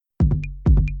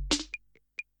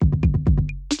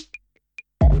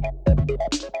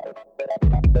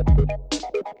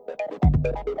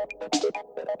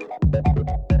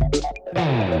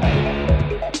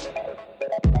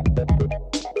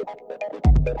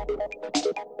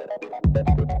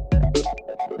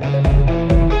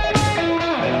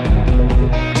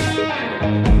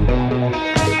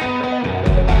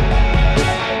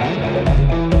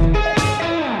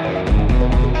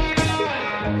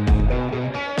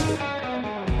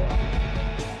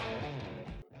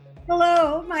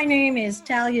Hello, my name is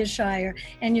Talia Shire,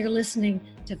 and you're listening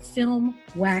to Film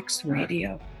Wax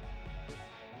Radio.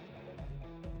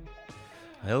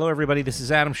 Hello, everybody. This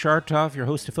is Adam Shartoff, your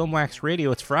host of Film Wax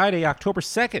Radio. It's Friday, October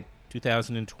 2nd,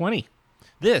 2020.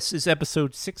 This is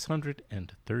episode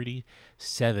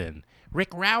 637. Rick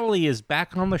Rowley is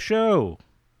back on the show.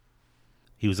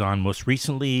 He was on most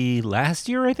recently last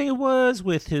year, I think it was,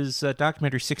 with his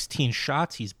documentary 16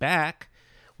 Shots. He's back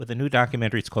with a new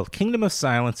documentary. It's called Kingdom of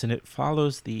Silence, and it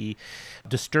follows the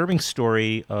disturbing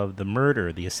story of the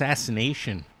murder, the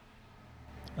assassination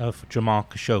of Jamal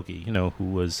Khashoggi, who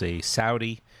was a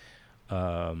Saudi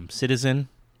citizen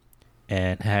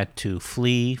and had to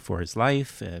flee for his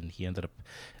life, and he ended up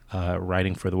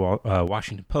writing for the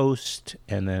Washington Post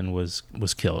and then was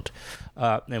killed.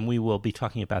 And we will be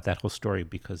talking about that whole story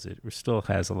because it still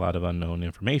has a lot of unknown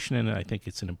information in it. I think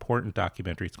it's an important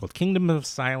documentary. It's called Kingdom of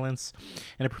Silence,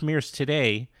 and it premieres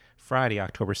today, Friday,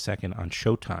 October 2nd, on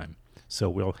Showtime. So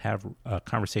we'll have a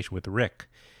conversation with Rick.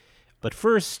 But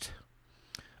first,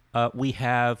 we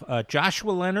have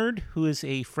Joshua Leonard, who is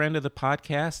a friend of the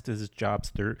podcast. This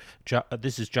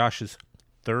is Josh's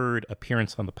third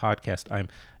appearance on the podcast. I'm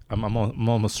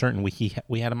almost certain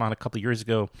we had him on a couple of years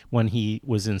ago when he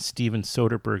was in Steven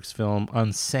Soderbergh's film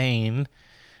Unsane,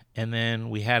 and then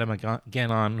we had him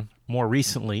again on more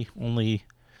recently, only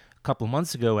a couple of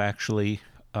months ago actually,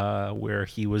 where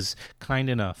he was kind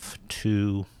enough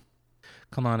to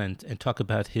come on and talk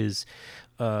about his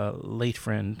late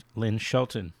friend Lynn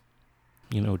Shelton.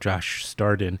 Josh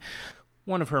starred in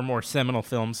one of her more seminal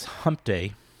films, Hump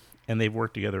Day, and they've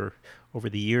worked together over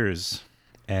the years.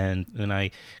 And I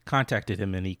contacted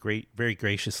him, and he very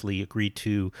graciously agreed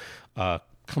to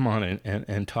come on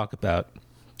and talk about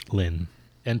Lynn.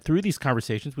 And through these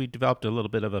conversations, we developed a little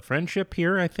bit of a friendship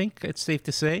here, I think it's safe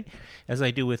to say, as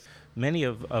I do with many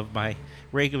of my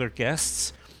regular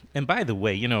guests. And by the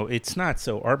way, it's not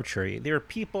so arbitrary. There are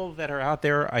people that are out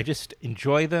there, I just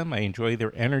enjoy them. I enjoy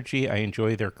their energy. I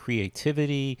enjoy their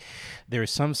creativity.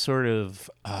 There's some sort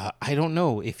of, I don't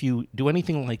know, if you do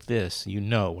anything like this, you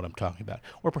know what I'm talking about.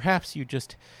 Or perhaps you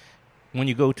just, when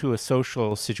you go to a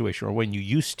social situation, or when you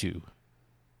used to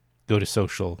go to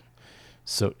social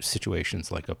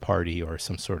situations like a party or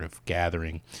some sort of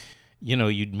gathering,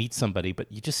 you'd meet somebody,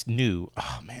 but you just knew,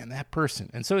 oh man, that person.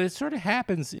 And so it sort of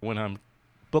happens when I'm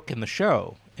booking the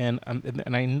show, and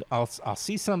I'll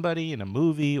see somebody in a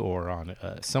movie or on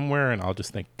somewhere, and I'll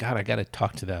just think, God, I got to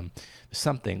talk to them.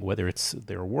 Something, whether it's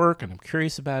their work and I'm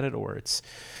curious about it, or it's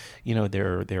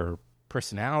their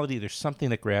personality. There's something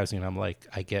that grabs me, and I'm like,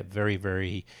 I get very,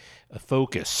 very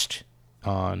focused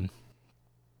on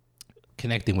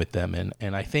connecting with them,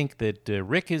 and I think that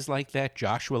Rick is like that.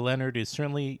 Joshua Leonard is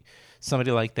certainly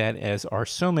somebody like that, as are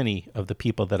so many of the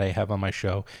people that I have on my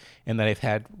show and that I've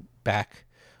had back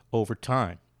over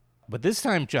time. But this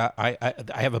time, I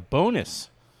have a bonus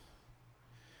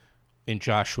in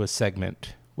Joshua's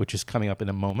segment, which is coming up in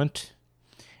a moment,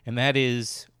 and that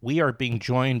is we are being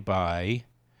joined by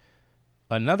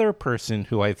another person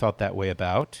who I felt that way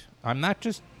about. I'm not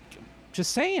just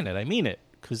saying it, I mean it,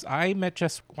 because I met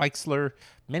Jess Weixler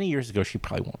many years ago. She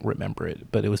probably won't remember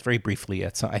it, but it was very briefly I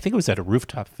think it was at a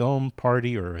rooftop film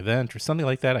party or event or something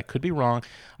like that. I could be wrong.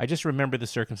 I just remember the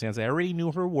circumstance. I already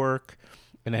knew her work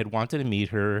and I had wanted to meet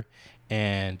her,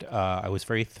 and I was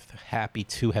very happy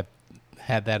to have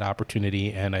had that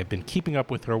opportunity, and I've been keeping up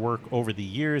with her work over the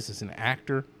years as an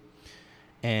actor.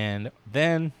 And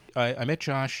then I met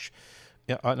Josh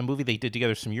on a movie they did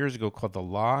together some years ago called The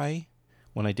Lie,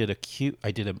 when I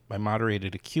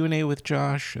moderated a Q&A with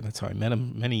Josh, and that's how I met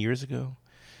him many years ago.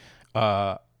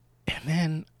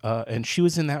 And she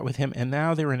was in that with him, and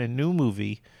now they're in a new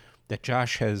movie that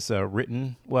Josh has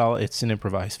written. Well, it's an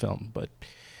improvised film, but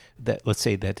let's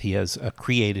say that he has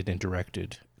created and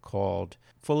directed, called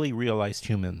Fully Realized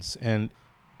Humans, and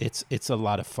it's a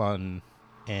lot of fun,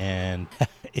 and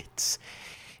it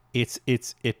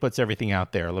puts everything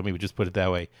out there. Let me just put it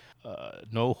that way.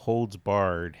 No holds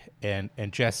barred, and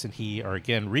Jess and he are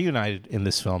again reunited in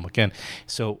this film again.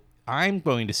 So I'm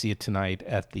going to see it tonight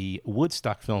at the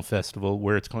Woodstock Film Festival,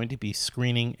 where it's going to be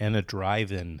screening and a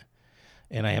drive-in.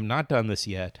 And I have not done this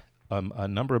yet, a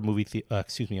number of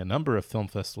a number of film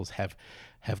festivals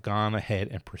have gone ahead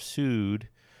and pursued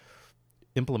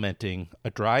implementing a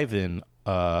drive-in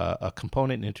a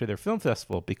component into their film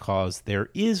festival because there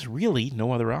is really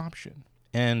no other option.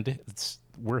 And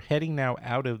we're heading now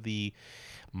out of the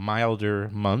milder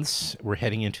months. We're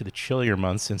heading into the chillier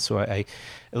months, and so I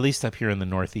at least up here in the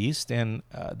Northeast. And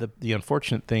the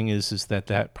unfortunate thing is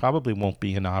that probably won't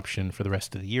be an option for the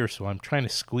rest of the year. So I'm trying to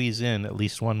squeeze in at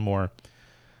least one more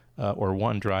or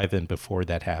one drive-in before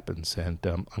that happens. And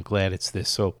I'm glad it's this.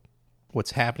 So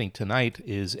what's happening tonight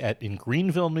is in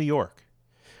Greenville, New York,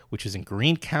 which is in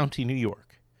Greene County, New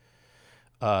York.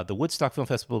 The Woodstock Film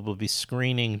Festival will be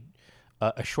screening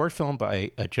a short film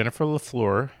by Jennifer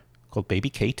LaFleur called Baby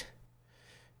Kate.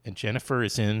 And Jennifer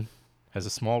has a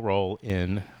small role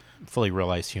in Fully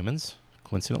Realized Humans,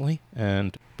 coincidentally.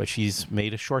 But she's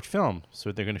made a short film,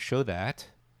 so they're going to show that.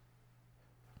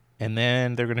 And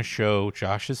then they're going to show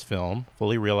Josh's film,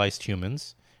 Fully Realized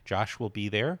Humans. Josh will be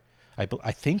there.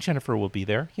 I think Jennifer will be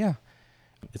there. Yeah.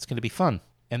 It's going to be fun.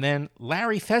 And then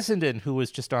Larry Fessenden, who was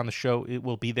just on the show, it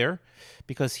will be there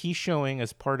because he's showing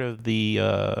as part of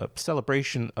the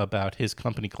celebration about his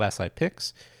company, Glass Eye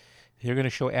Pix. They're going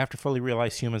to show, after Fully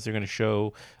Realized Humans, they're going to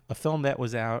show a film that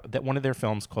was out, that one of their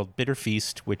films called Bitter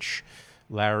Feast, which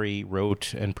Larry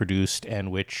wrote and produced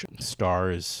and which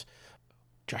stars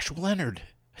Joshua Leonard.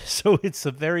 So it's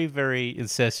a very, very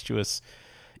incestuous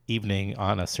evening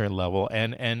on a certain level.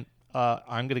 And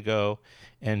I'm going to go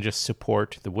and just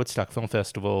support the Woodstock Film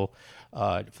Festival,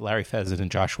 Larry Fessenden,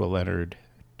 Joshua Leonard,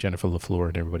 Jennifer LaFleur,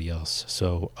 and everybody else.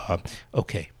 So,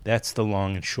 okay, that's the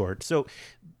long and short. So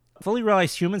Fully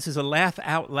Realized Humans is a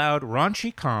laugh-out-loud,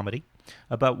 raunchy comedy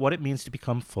about what it means to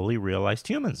become fully realized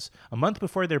humans. A month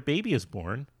before their baby is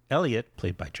born, Elliot,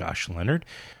 played by Josh Leonard,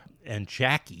 and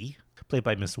Jackie, played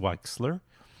by Miss Weixler,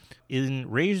 in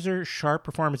razor-sharp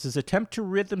performances, attempt to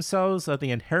rid themselves of the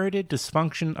inherited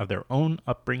dysfunction of their own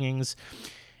upbringings.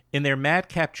 In their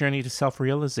madcap journey to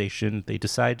self-realization, they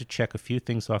decide to check a few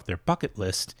things off their bucket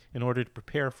list in order to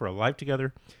prepare for a life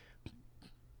together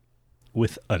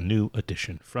with a new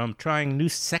addition. From trying new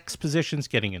sex positions,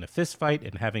 getting in a fist fight,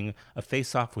 and having a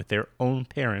face-off with their own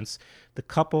parents, the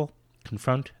couple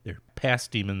confront their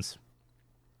past demons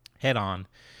head-on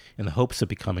in the hopes of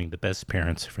becoming the best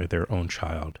parents for their own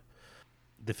child.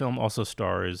 The film also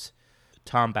stars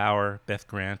Tom Bauer, Beth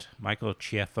Grant, Michael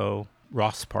Chieffo,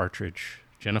 Ross Partridge,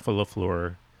 Jennifer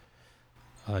LaFleur,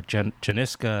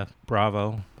 Janiska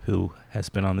Bravo, who has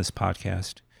been on this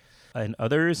podcast, and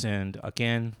others. And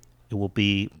again, it will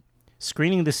be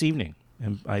screening this evening.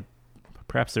 And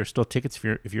perhaps there's still tickets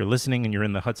if you're listening and you're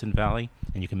in the Hudson Valley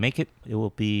and you can make it. It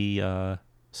will be the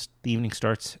evening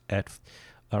starts at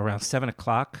around 7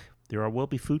 o'clock. There will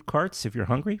be food carts if you're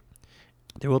hungry.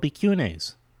 There will be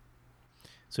Q&As.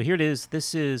 So here it is.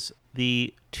 This is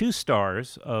the two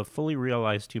stars of Fully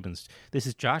Realized Humans. This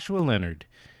is Joshua Leonard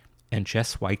and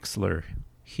Jess Weixler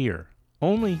here,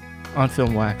 only on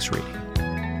Film Wax Radio.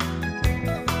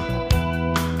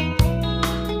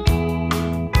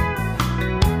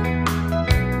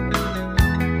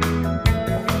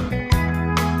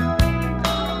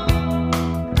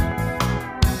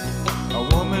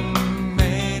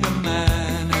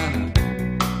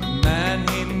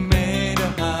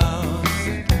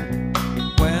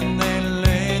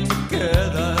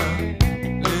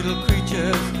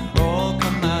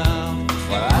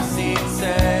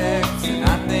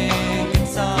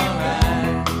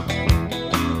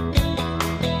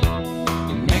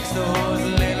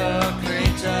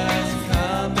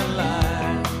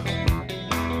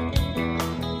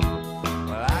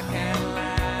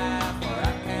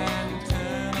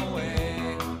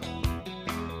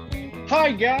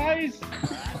 Hi guys.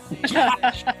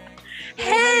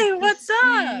 Hey, what's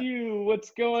up?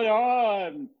 What's going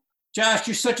on? Josh,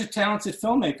 you're such a talented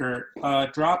filmmaker.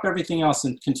 Drop everything else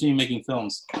and continue making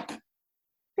films.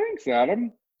 Thanks,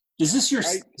 Adam. Is this your?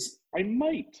 I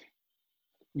might.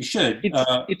 You should.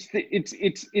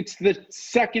 It's the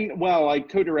second. Well, I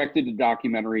co-directed a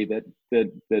documentary that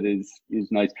is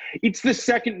nice. It's the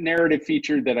second narrative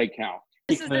feature that I count.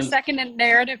 This is the second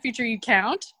narrative feature you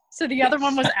count? So the other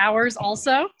one was ours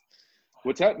also?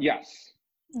 What's that? Yes.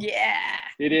 Yeah.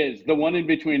 It is. The one in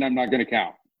between I'm not going to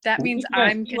count. That means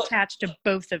I'm attached to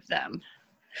both of them.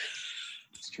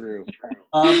 It's true.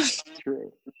 It's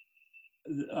true.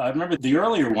 I remember the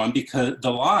earlier one because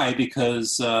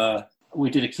we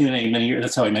did a Q&A many years.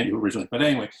 That's how I met you originally. But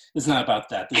anyway, it's not about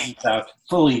that. This is about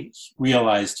Fully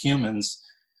Realized Humans.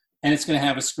 And it's going to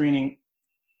have a screening.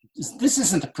 This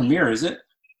isn't the premiere, is it?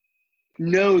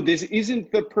 No, this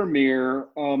isn't the premiere,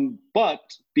 but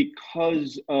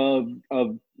because of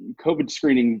COVID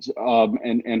screenings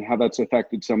and how that's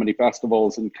affected so many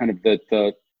festivals and kind of the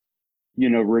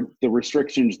the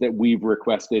restrictions that we've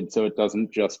requested, so it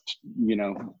doesn't just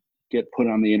get put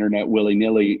on the internet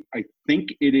willy-nilly. I think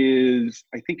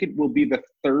it will be the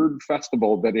third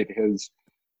festival that it has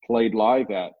played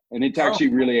live at, and it's actually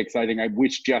really exciting. I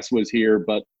wish Jess was here,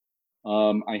 but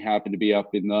I happen to be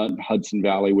up in the Hudson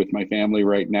Valley with my family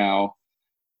right now.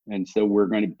 And so we're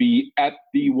going to be at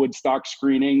the Woodstock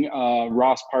screening.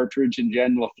 Ross Partridge and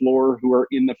Jen LaFleur, who are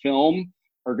in the film,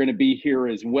 are going to be here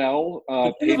as well.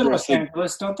 They live in Los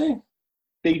Angeles, don't they?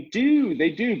 They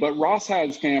do. But Ross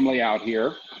has family out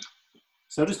here.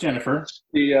 So does Jennifer.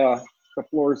 The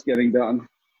floor is getting done.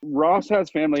 Ross has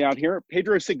family out here.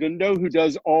 Pedro Segundo, who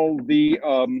does all the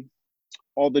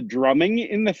drumming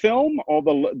in the film, all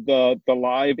the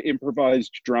live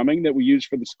improvised drumming that we use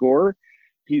for the score,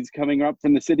 he's coming up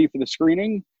from the city for the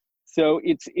screening. So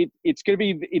it's gonna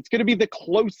be the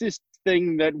closest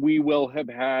thing that we will have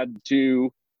had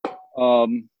to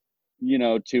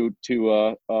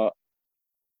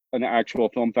an actual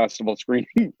film festival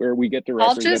screening where we get to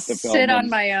represent the film. I'll just sit on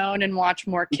my own and watch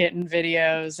more kitten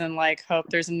videos and hope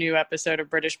there's a new episode of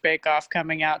British Bake Off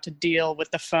coming out to deal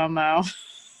with the FOMO.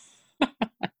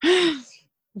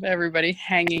 With everybody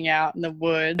hanging out in the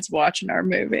woods watching our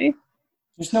movie.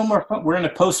 There's no more fun. We're in a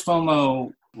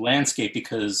post-FOMO landscape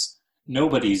because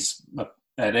nobody's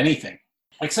at anything.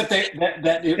 Except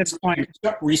that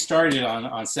it restarted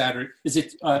on Saturday. Is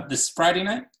it this Friday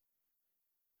night?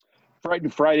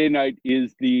 Friday night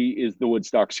is the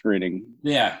Woodstock screening.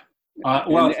 Yeah.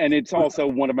 And it's also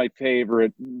one of my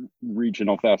favorite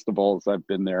regional festivals. I've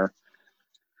been there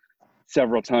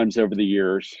several times over the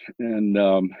years, and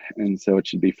so it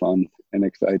should be fun and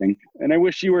exciting. And I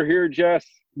wish you were here, Jess.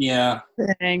 Yeah.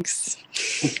 Thanks.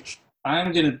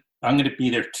 I'm gonna be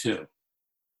there too.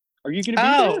 Are you gonna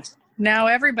be there? Now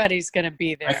everybody's gonna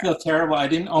be there. I feel terrible.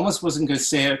 Almost wasn't gonna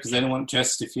say it because I didn't want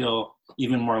Jess to feel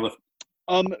even more left.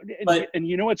 And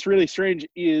you know what's really strange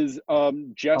is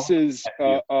Jess's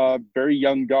very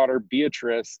young daughter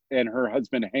Beatrice and her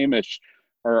husband Hamish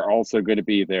are also going to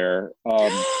be there.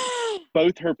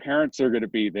 Both her parents are going to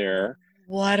be there.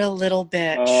 What a little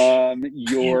bitch! Can't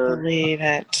believe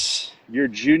it. Your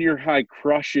junior high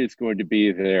crush is going to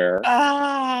be there.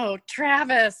 Oh,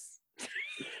 Travis!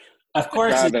 Of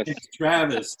course, it's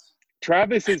Travis.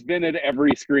 Travis has been at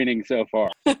every screening so far.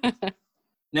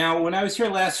 Now, when I was here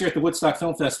last year at the Woodstock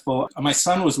Film Festival, my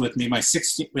son was with me, my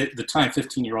 16, at the time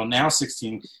 15-year-old, now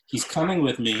 16. He's coming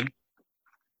with me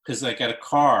because I got a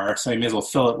car, so I may as well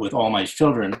fill it with all my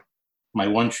children, my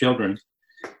one children.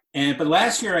 But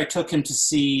last year I took him to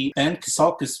see Ben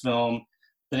Kasulka's film,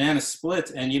 Banana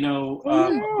Split, and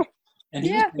and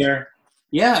he was there.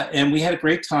 Yeah, and we had a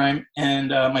great time, and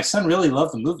my son really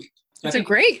loved the movie. It's a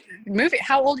great movie.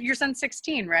 How old? Your son's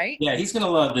 16, right? Yeah, he's going to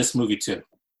love this movie too.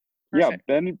 Perfect.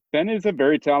 Yeah, Ben is a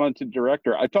very talented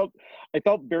director. I felt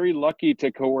very lucky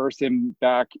to coerce him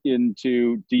back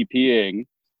into DPing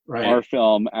our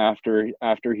film after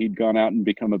he'd gone out and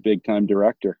become a big time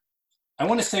director. I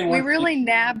want to say we really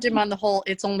nabbed him on the whole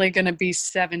 "it's only going to be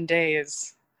 7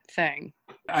 days" thing.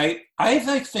 I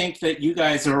think that you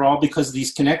guys are all, because of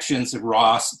these connections of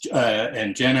Ross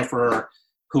and Jennifer,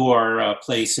 who are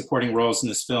play supporting roles in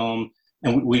this film.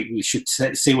 And we should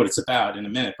say what it's about in a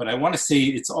minute. But I want to say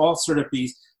it's all sort of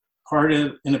be part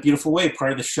of, in a beautiful way,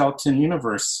 part of the Shelton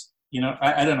universe.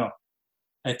 I don't know.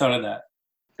 I thought of that.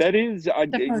 That is, I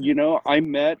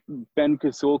met Ben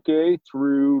Kasulka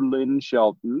through Lynn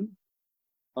Shelton.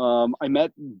 I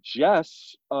met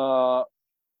Jess while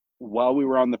we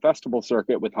were on the festival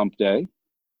circuit with Hump Day.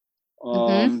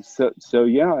 So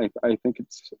yeah, I think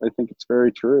it's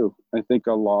very true. I think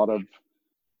a lot of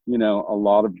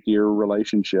dear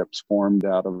relationships formed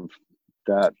out of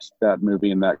that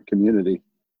movie and that community.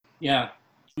 Yeah.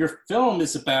 Your film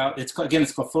is about, it's called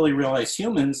Fully Realized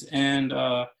Humans, and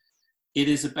it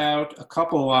is about a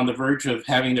couple on the verge of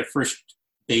having their first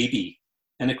baby.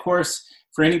 And of course,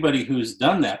 for anybody who's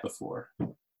done that before,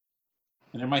 and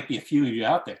there might be a few of you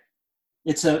out there,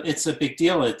 it's a big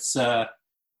deal. It's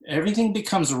everything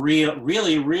becomes real,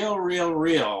 really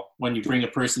real when you bring a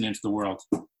person into the world.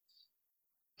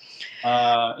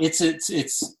 And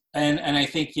I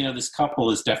think this couple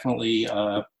is definitely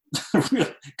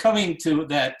coming to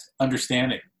that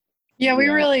understanding. Yeah, we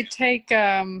really take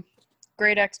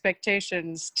great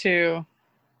expectations to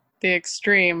the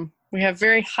extreme. We have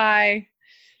very high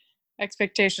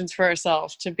expectations for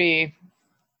ourselves to be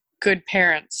good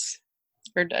parents,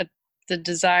 or the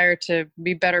desire to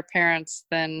be better parents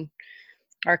than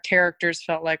our characters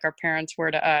felt like our parents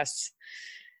were to us,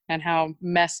 and how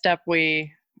messed up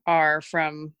we are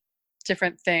from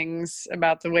different things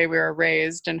about the way we were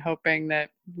raised, and hoping that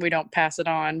we don't pass it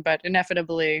on, but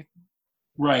inevitably,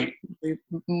 right,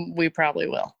 we probably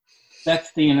will.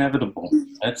 That's the inevitable.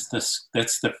 That's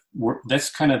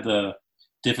kind of the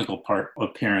difficult part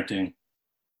of parenting.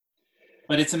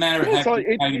 But it's a matter of how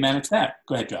you manage that.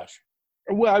 Go ahead, Josh.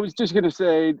 Well, I was just going to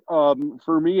say,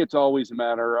 for me, it's always a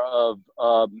matter of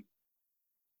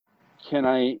can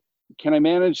I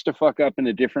manage to fuck up in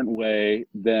a different way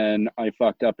than I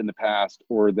fucked up in the past,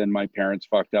 or than my parents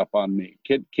fucked up on me?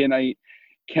 Can I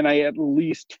at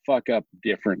least fuck up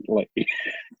differently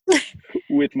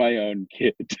with my own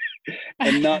kid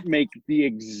and not make the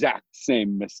exact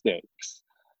same mistakes?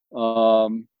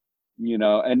 And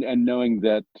knowing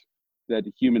that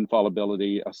human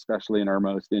fallibility, especially in our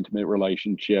most intimate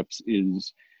relationships,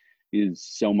 is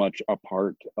so much a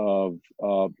part of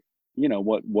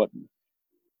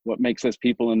what makes us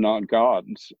people and not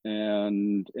gods.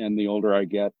 And the older I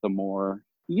get, the more,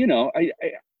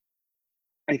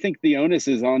 I think the onus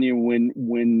is on you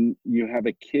when you have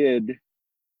a kid,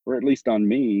 or at least on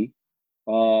me.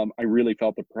 I really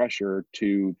felt the pressure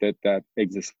to that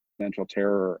existential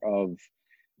terror of,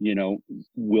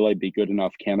 will I be good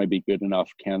enough? Can I be good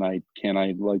enough? Can I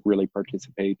like really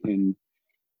participate in,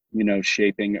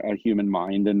 shaping a human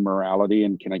mind and morality?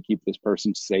 And can I keep this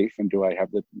person safe? And do I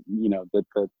have the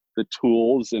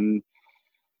tools and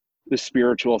the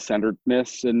spiritual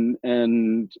centeredness? And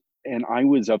I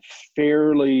was a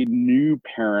fairly new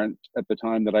parent at the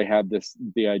time that I had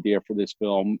the idea for this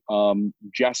film.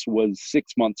 Jess was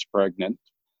 6 months pregnant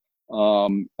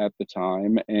at the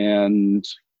time, and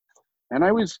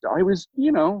I was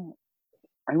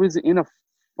in a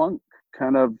funk,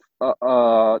 kind of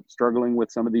struggling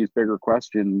with some of these bigger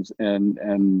questions,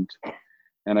 and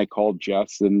I called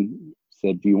Jess and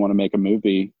said, "Do you want to make a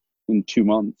movie in 2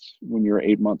 months when you're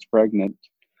 8 months pregnant?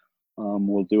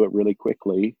 We'll do it really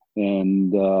quickly."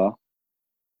 And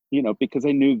because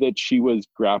I knew that she was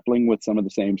grappling with some of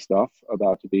the same stuff,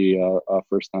 about to be a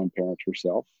first-time parent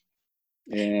herself.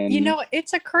 And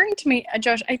it's occurring to me,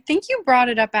 Josh, I think you brought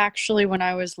it up actually when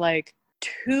I was like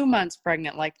 2 months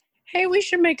pregnant, like, hey, we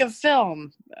should make a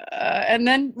film. And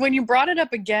then when you brought it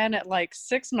up again at like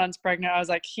 6 months pregnant, I was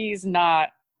like, he's not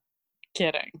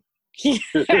kidding. He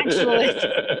actually...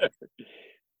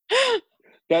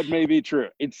 That may be true.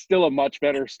 It's still a much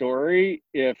better story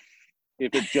if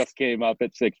it just came up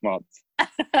at 6 months.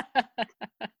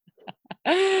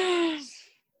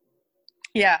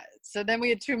 Yeah. So then we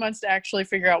had 2 months to actually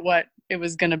figure out what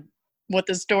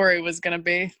the story was gonna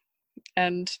be,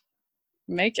 and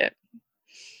make it.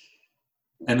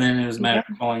 And then it was a matter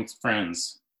of calling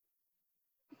friends.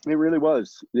 It really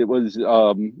was. It was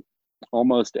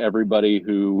almost everybody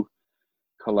who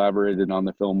collaborated on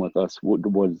the film with us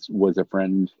was a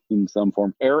friend in some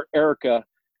form. Erica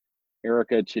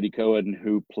Chiddy-Cohen,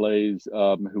 who plays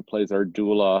our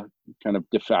doula, kind of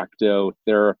de facto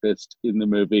therapist in the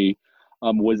movie,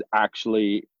 was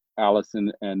actually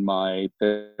Allison and my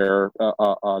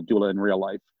doula in real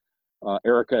life.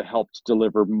 Erica helped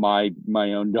deliver my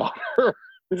own daughter.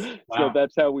 Wow. So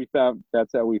that's how we found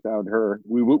her.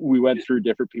 We went through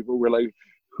different people. We're like,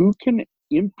 who can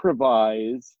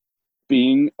improvise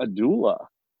being a doula?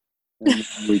 And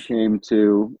we came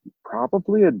to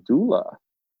probably a doula.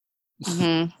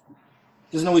 Mm-hmm.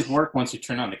 Doesn't always work once you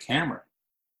turn on the camera.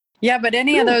 Yeah, but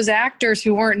any of those actors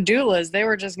who weren't doulas, they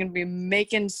were just going to be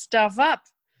making stuff up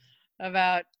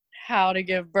about how to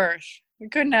give birth. We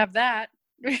couldn't have that.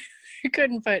 We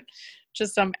couldn't put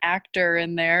just some actor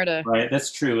in there to... Right,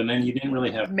 that's true. And then you didn't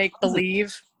really have... make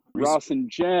believe. Ross and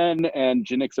Jen and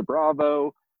Janixa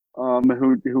Bravo,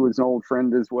 who is an old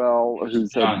friend as well,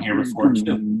 who's on here before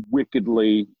too.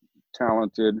 Wickedly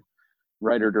talented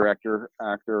writer, director,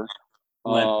 actor.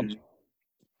 Lemon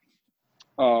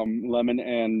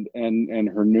and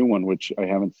her new one, which I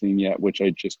haven't seen yet, which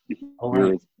I just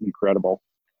hear is incredible.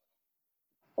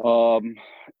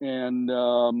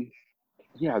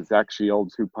 Zach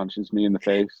Shields, who punches me in the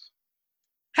face.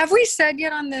 Have we said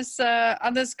yet on this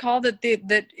call that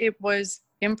it was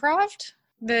improv?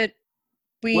 That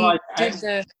we did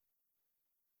the...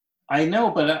 I know,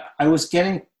 but I was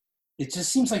getting... It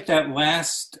just seems like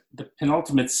the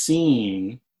penultimate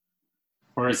scene,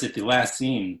 or is it the last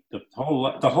scene? The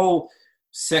whole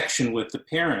section with the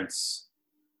parents,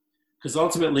 because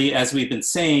ultimately, as we've been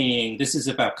saying, this is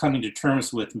about coming to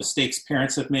terms with mistakes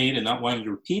parents have made and not wanting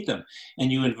to repeat them.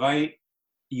 And you invite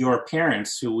your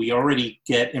parents, who we already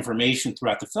get information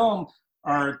throughout the film,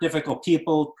 are difficult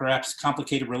people, perhaps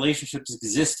complicated relationships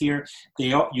exist here.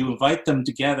 You invite them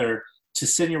together to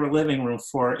sit in your living room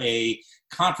for a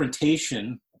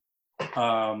confrontation,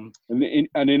 an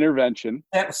intervention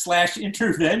 /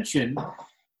 intervention.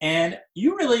 And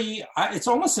you really, I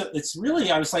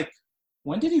was like,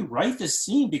 when did he write this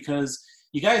scene? Because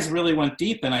you guys really went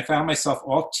deep, and I found myself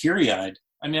all teary-eyed.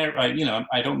 I mean,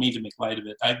 I don't mean to make light of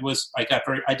it. I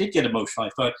did get emotional.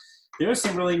 I thought there were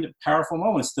some really powerful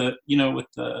moments I think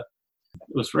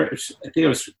I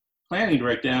was planning to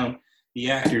write down the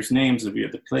actors' names that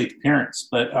played the parents,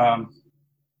 but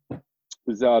it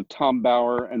was Tom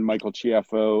Bauer and Michael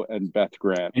Chieffo and Beth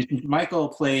Grant. And Michael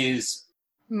plays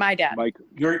my dad.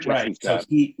 You're right. So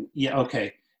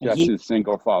okay. Jess's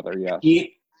single father. Yeah.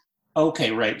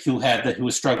 Right. Who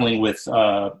was struggling with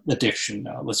addiction.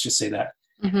 Let's just say that.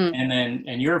 Mm-hmm.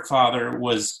 And your father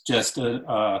was just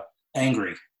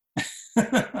angry.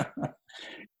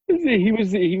 He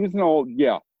was an old.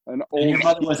 And your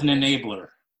mother was an enabler.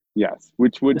 Yes,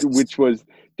 which was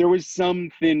there was some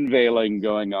thin veiling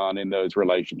going on in those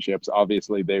relationships.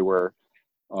 Obviously, they were,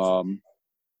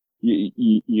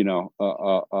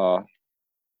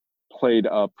 played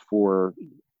up for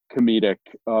comedic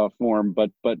form, but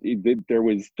there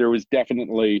was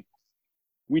definitely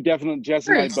Jess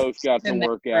and I both got to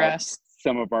work out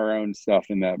some of our own stuff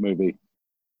in that movie.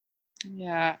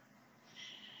 Yeah,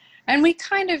 and we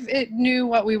kind of knew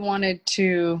what we wanted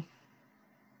to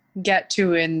get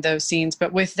to in those scenes,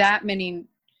 but with that many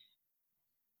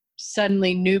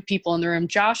suddenly new people in the room,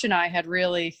 Josh and I had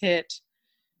really hit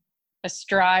a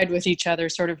stride with each other,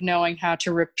 sort of knowing how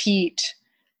to repeat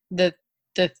the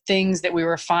things that we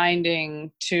were finding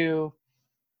to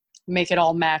make it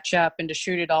all match up and to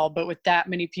shoot it all. But with that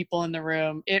many people in the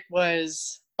room, it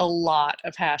was a lot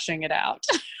of hashing it out.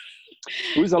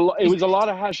 It was a lot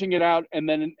of hashing it out, and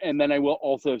then I will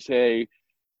also say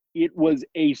it was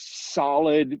a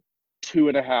solid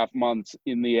 2.5 months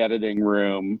in the editing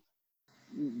room,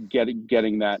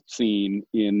 getting that scene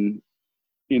in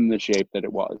the shape that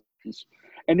it was.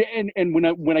 And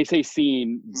when I say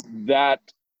scene, that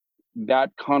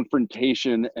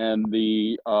confrontation and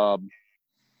the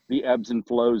ebbs and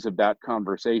flows of that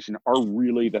conversation are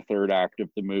really the third act of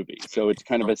the movie. So it's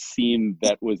kind of a scene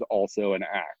that was also an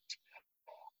act.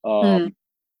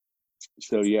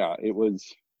 So yeah, it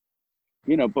was,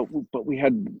 but we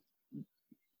had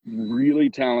really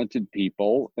talented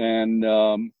people, and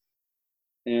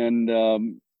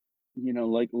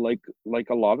like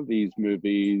a lot of these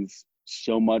movies,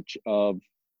 so much of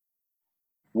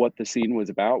what the scene was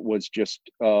about was just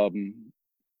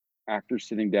actors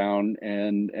sitting down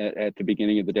and at the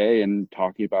beginning of the day and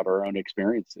talking about our own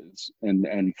experiences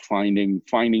and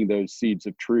finding those seeds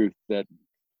of truth that,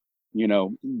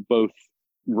 both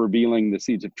revealing the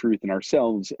seeds of truth in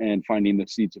ourselves and finding the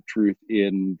seeds of truth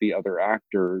in the other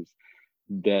actors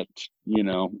that,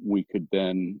 we could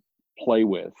then play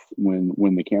with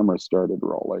when the camera started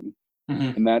rolling.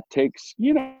 Mm-hmm. And that takes,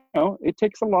 it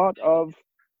takes a lot of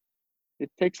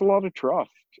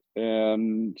trust.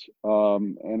 And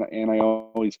I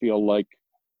always feel like,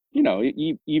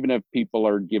 even if people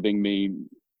are giving me,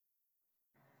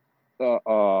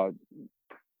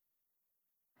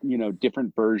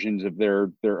 different versions of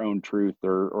their own truth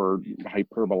or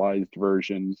hyperbolized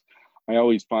versions, I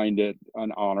always find it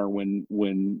an honor when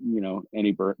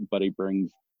anybody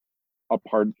brings a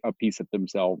piece of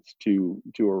themselves to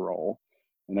a role.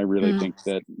 And I really think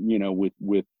that,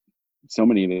 with so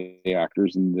many of the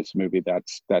actors in this movie,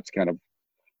 that's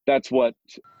what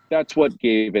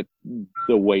gave it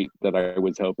the weight that I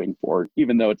was hoping for,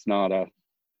 even though it's not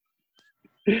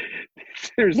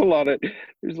there's a lot of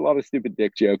stupid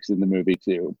dick jokes in the movie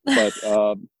too, but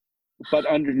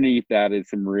underneath that is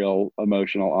some real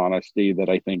emotional honesty that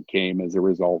I think came as a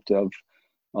result of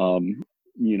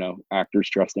actors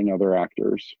trusting other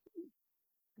actors.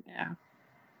 Yeah,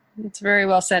 it's very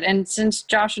well said. And since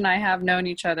Josh and I have known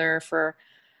each other for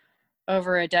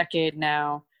over a decade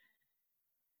now,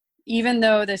 even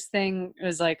though this thing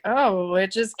was like, oh,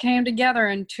 it just came together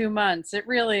in 2 months, it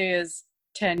really is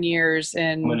 10 years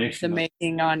in the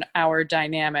making on our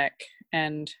dynamic,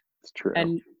 and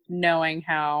knowing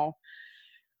how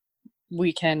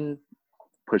we can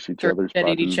push each other's at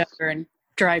buttons, each other and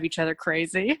drive each other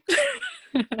crazy.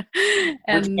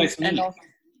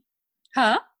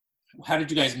 How did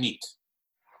you guys meet?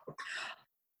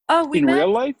 Oh, we met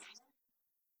real life.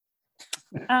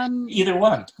 Either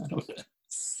one.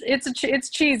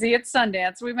 It's cheesy. It's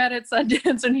Sundance. We met at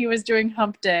Sundance when he was doing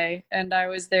Hump Day, and I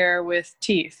was there with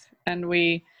Teeth, and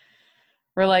we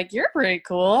were like, "You're pretty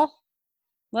cool.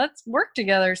 Let's work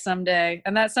together someday."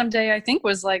 And that someday, I think,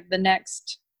 was like the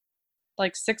next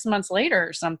like 6 months later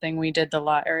or something, we did The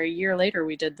Lie, or a year later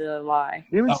we did The Lie.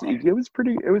 It was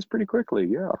pretty quickly,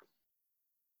 yeah.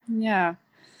 Yeah.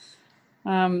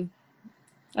 And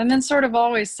then sort of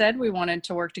always said we wanted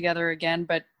to work together again,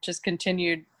 but just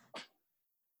continued.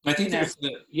 I think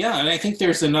and I think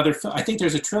there's another. I think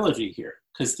there's a trilogy here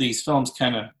because these films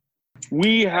kind of.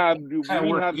 We have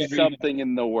something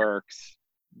in the works.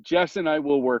 Jess and I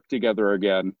will work together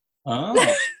again.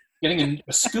 Oh, getting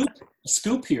a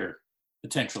scoop here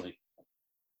potentially.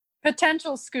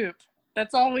 Potential scoop.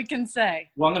 That's all we can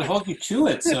say. Well, I'm going to hold you to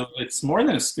it, so it's more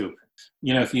than a scoop.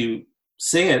 You know, if you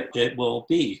say it, it will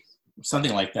be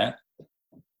something like that.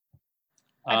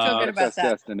 I feel good about that.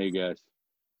 Destiny, guys.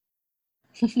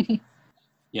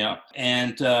 Yeah,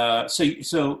 and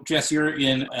so Jess, you're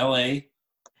in LA.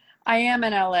 I am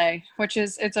in LA,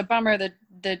 it's a bummer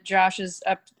that Josh is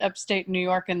upstate New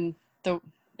York, and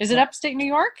is it upstate New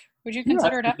York? Would you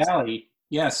consider it upstate? Valley?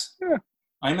 Yes. Yeah.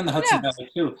 I'm in the Hudson Valley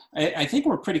too. I think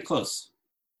we're pretty close.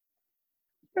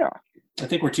 Yeah. I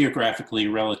think we're geographically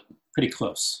pretty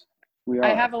close. We are.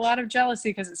 I have a lot of jealousy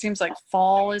because it seems like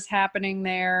fall is happening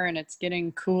there and it's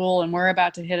getting cool and we're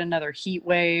about to hit another heat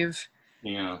wave.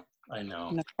 Yeah, I know.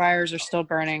 And the fires are still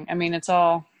burning. I mean, it's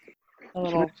all a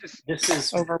little this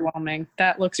is overwhelming.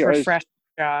 That looks refreshing,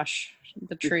 Josh.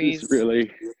 The trees.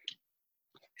 Really.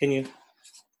 Can you?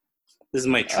 This is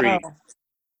my tree. Oh.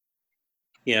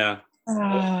 Yeah.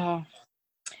 Oh.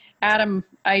 Adam,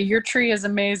 your tree is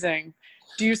amazing.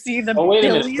 Do you see the wait a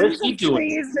minute. billions What's he of doing?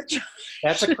 trees that Josh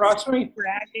That's across me?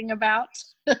 bragging about?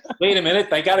 Wait a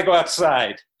minute. I got to go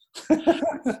outside.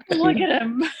 Look at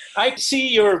him. I see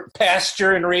your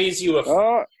pasture and raise you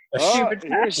a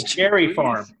cherry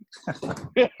farm.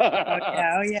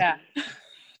 Oh yeah.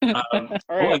 All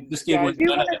right, just I do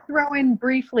want to throw in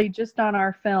briefly, just on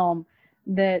our film,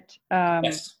 that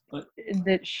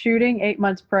that shooting 8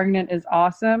 months pregnant is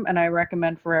awesome, and I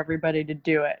recommend for everybody to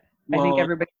do it. I think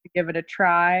everybody should give it a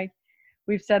try.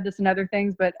 We've said this in other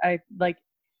things, but I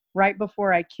right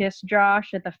before I kissed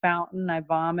Josh at the fountain, I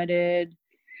vomited.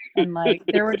 And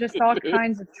there were just all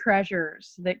kinds of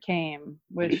treasures that came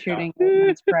with shooting 8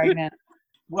 months pregnant.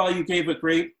 Well, you gave a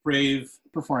great, brave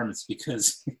performance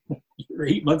because you're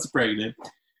 8 months pregnant.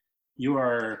 You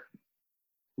are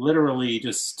literally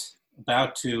just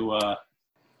about to...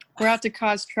 we're out to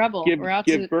cause trouble. Give birth.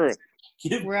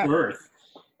 Give we're birth.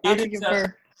 Out to give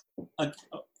birth.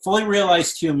 Fully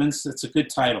Realized Humans, it's a good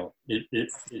title. It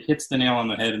hits the nail on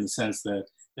the head in the sense that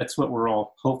that's what we're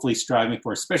all hopefully striving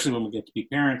for, especially when we get to be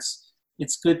parents.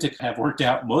 It's good to have worked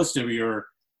out most of your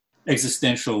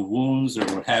existential wounds or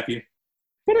what have you.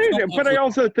 But I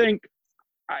also think,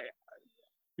 I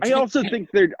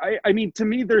mean, to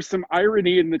me, there's some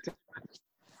irony in the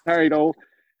title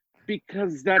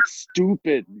because that's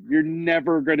stupid. You're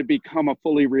never going to become a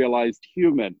fully realized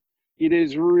human. It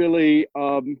is really,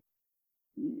 the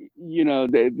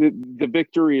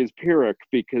victory is Pyrrhic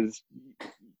because,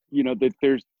 that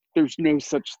there's no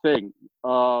such thing.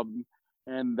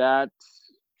 And that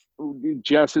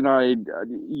Jess and I,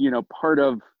 part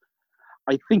of,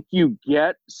 I think you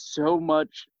get so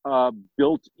much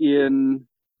built in.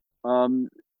 The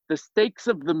stakes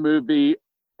of the movie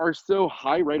are so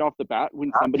high right off the bat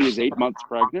when somebody is 8 months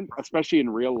pregnant, especially in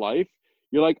real life.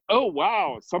 You're like, oh,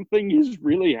 wow, something is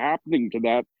really happening to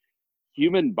that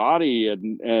human body.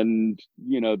 And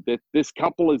that this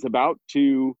couple is about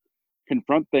to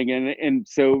confront thing. And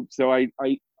so I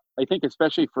think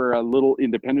especially for a little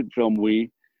independent film,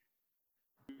 we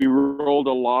rolled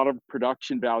a lot of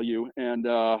production value and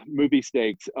movie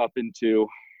stakes up into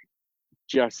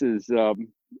Jess's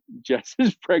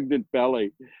pregnant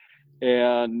belly,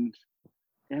 and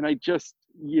I just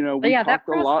we that talked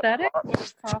a lot. prosthetic would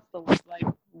have cost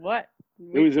what?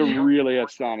 It was a really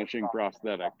astonishing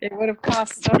prosthetic. It would have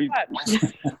cost so much.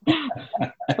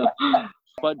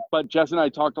 But Jess and I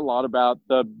talked a lot about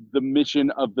the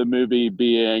mission of the movie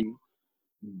being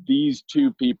these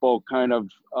two people kind of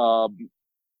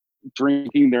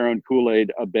drinking their own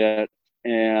Kool-Aid a bit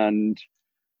and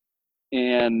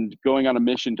going on a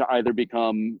mission to either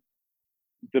become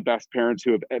the best parents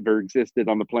who have ever existed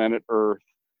on the planet Earth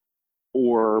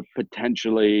or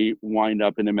potentially wind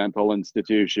up in a mental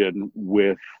institution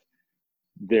with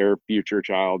their future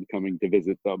child coming to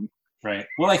visit them. Right.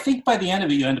 Well, I think by the end of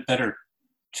it, you end up better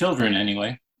children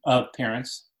anyway,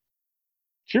 parents.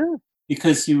 Sure.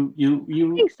 Because you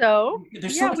I think so.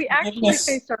 Yeah, we actually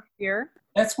face our fear.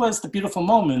 That was the beautiful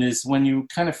moment, is when you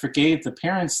kind of forgave the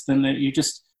parents, then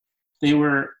they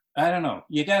were, I don't know,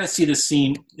 you got to see the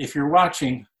scene. If you're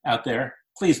watching out there,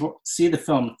 please see the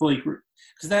film fully,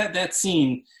 because that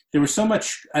scene, there was so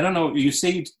much. I don't know. You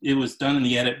say it was done in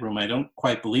the edit room. I don't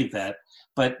quite believe that,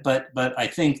 but I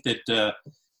think that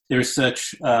there's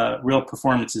such real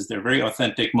performances. They're very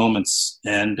authentic moments,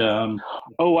 and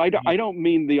I don't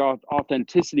mean the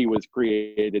authenticity was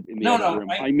created in the edit room.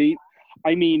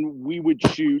 I mean we would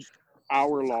shoot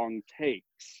hour-long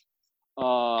takes.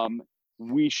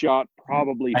 We shot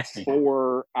probably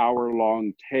 4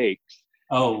 hour-long takes.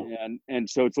 Oh, and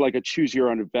so it's like a choose your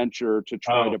own adventure to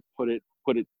try to put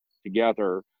it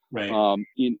together, right.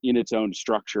 In its own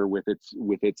structure with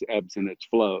its ebbs and its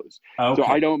flows. Okay. So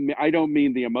I don't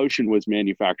mean the emotion was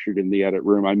manufactured in the edit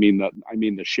room. I mean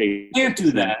the shape. You can't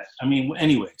do that. I mean,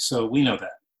 anyway, so we know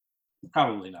that.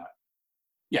 Probably not.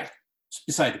 Yeah, it's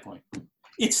beside the point.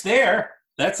 It's there.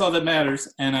 That's all that matters,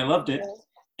 and I loved it.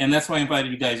 And that's why I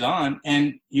invited you guys on.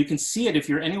 And you can see it if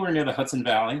you're anywhere near the Hudson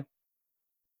Valley.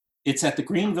 It's at the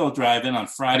Greenville Drive-In on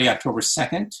Friday, October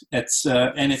 2nd.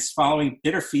 And it's following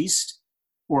Bitter Feast,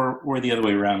 or the other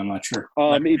way around. I'm not sure.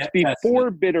 It's before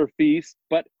Bitter Feast,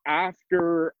 but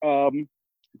after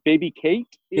Baby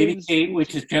Kate.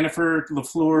 Which is Jennifer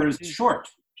LaFleur's short.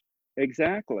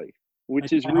 Exactly,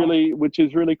 which is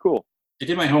really cool. I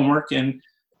did my homework, and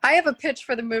I have a pitch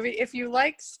for the movie. If you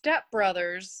like Step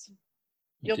Brothers,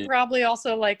 you'll probably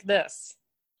also like this.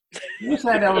 There's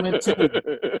that element too.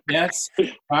 Yes.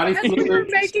 Body as we were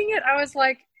making it, I was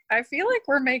like, I feel like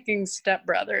we're making Step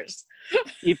Brothers.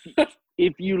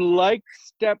 If you like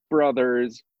Step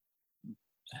Brothers,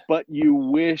 but you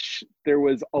wish there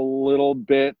was a little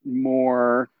bit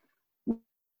more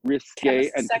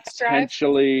risque and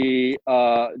potentially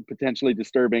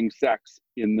disturbing sex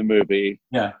in the movie,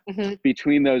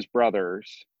 between those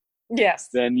brothers, yes,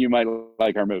 then you might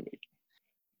like our movie.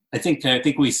 I think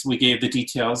we gave the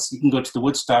details. You can go to the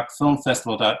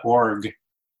woodstockfilmfestival.org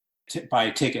to buy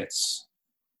tickets.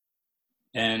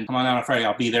 And come on out on Friday.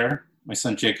 I'll be there. My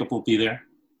son Jacob will be there.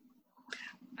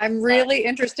 I'm really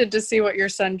interested to see what your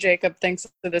son Jacob thinks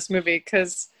of this movie,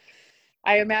 because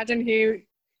I imagine he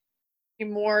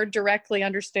more directly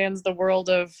understands the world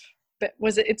of,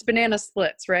 it's Banana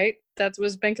Splits, right? That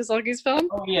was Ben Khashoggi's film?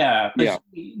 Oh, yeah. Yeah.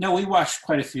 No, we watched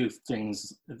quite a few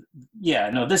things. Yeah,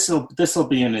 no, this'll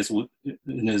be in his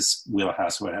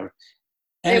wheelhouse or whatever.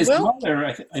 And his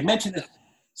mother, I mentioned it.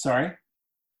 Sorry?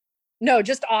 No,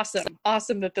 just awesome.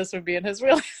 Awesome that this would be in his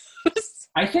wheelhouse.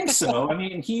 I think so. I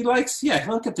mean, he likes, he'll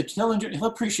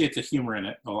appreciate the humor in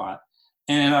it a lot.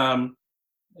 And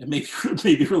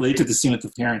maybe relate to the scene with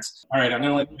the parents. All right, I'm going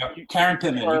to let you go. Karen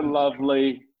Pittman. You are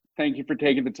lovely. Thank you for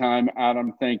taking the time.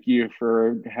 Adam, thank you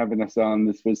for having us on.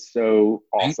 This was so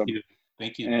awesome.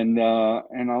 Thank you. And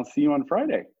I'll see you on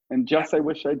Friday. And Jess, I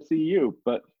wish I'd see you,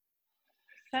 but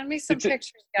send me some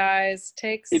pictures, guys.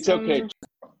 It's okay.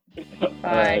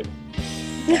 Bye. Right.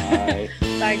 Bye.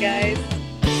 Bye, guys.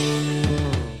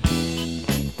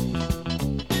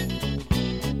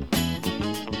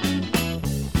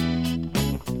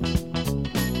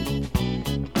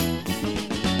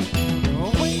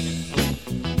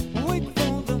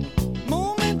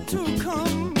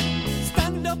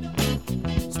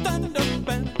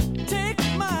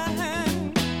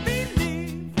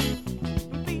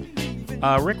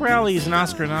 Rick Rowley is an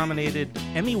Oscar-nominated,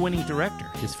 Emmy-winning director.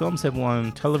 His films have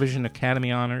won Television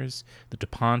Academy Honors, the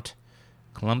DuPont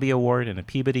Columbia Award, and a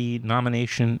Peabody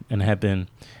nomination, and have been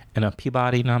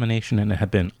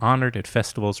honored at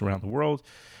festivals around the world.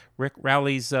 Rick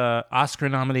Rowley's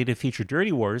Oscar-nominated feature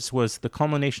Dirty Wars was the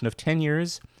culmination of 10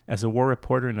 years as a war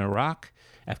reporter in Iraq,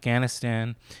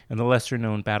 Afghanistan, and the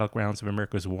lesser-known battlegrounds of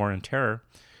America's war and terror.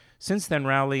 Since then,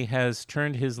 Rowley has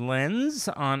turned his lens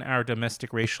on our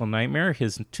domestic racial nightmare.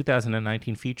 His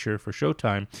 2019 feature for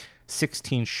Showtime,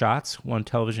 16 Shots, won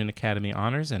Television Academy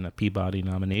Honors and a Peabody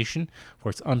nomination for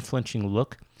its unflinching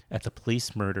look at the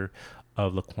police murder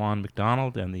of Laquan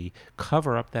McDonald and the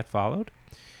cover-up that followed.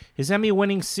 His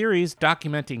Emmy-winning series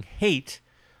documenting hate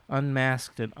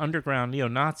unmasked an underground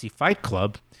neo-Nazi fight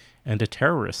club and a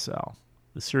terrorist cell.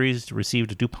 The series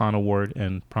received a DuPont Award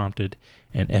and prompted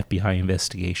an FBI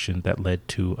investigation that led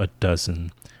to a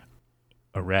dozen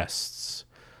arrests.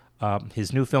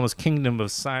 His new film is Kingdom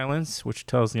of Silence, which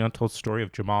tells the untold story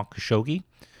of Jamal Khashoggi,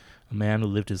 a man who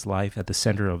lived his life at the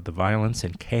center of the violence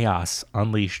and chaos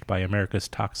unleashed by America's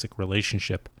toxic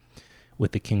relationship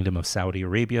with the Kingdom of Saudi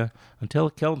Arabia until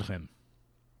it killed him.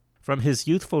 From his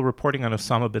youthful reporting on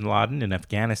Osama bin Laden in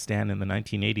Afghanistan in the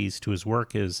 1980s to his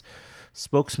work as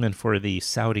spokesman for the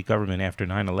Saudi government after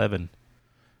 9/11,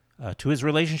 to his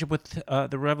relationship with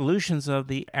the revolutions of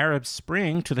the Arab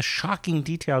Spring, to the shocking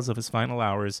details of his final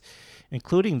hours,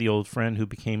 including the old friend who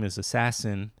became his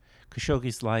assassin,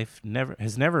 Khashoggi's life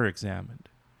has never examined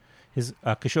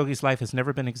Khashoggi's life has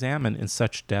never been examined in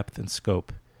such depth and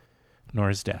scope, nor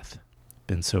has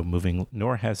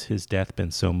his death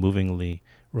been so movingly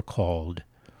recalled.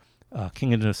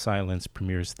 Kingdom of Silence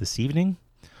premieres this evening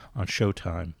on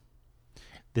Showtime.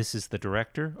 This is the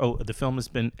director. The film has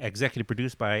been executive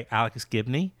produced by Alex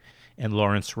Gibney and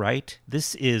Lawrence Wright.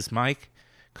 This is my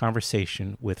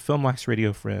conversation with Film Wax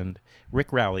Radio friend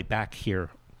Rick Rowley back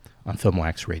here on Film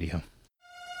Wax Radio.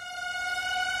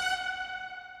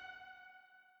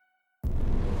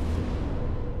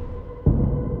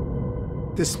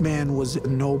 This man was a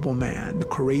noble man, a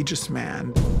courageous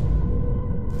man,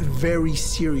 very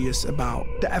serious about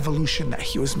the evolution that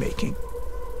he was making.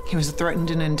 He was threatened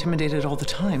and intimidated all the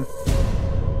time.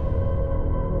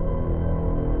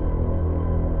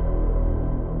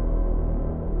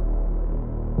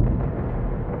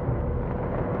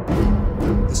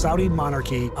 The Saudi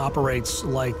monarchy operates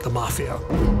like the mafia,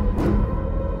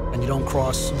 and you don't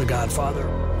cross the Godfather.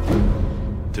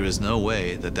 There is no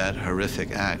way that that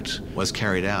horrific act was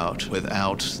carried out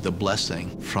without the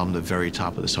blessing from the very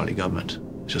top of the Saudi government.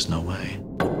 Just no way.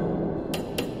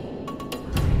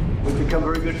 We've become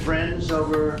very good friends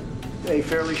over a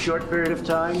fairly short period of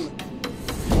time.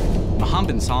 Mohammed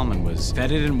bin Salman was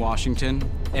feted in Washington.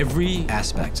 Every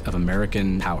aspect of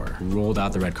American power rolled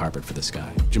out the red carpet for this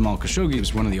guy. Jamal Khashoggi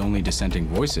was one of the only dissenting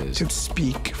voices. To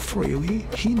speak freely,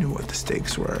 he knew what the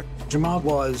stakes were. Jamal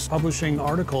was publishing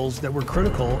articles that were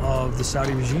critical of the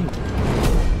Saudi regime.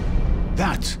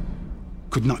 That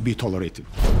could not be tolerated.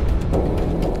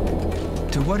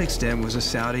 To what extent was the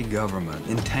Saudi government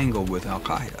entangled with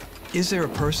Al-Qaeda? Is there a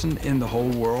person in the whole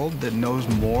world that knows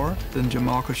more than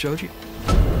Jamal Khashoggi?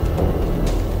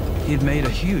 He had made a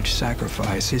huge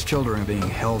sacrifice. His children are being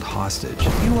held hostage.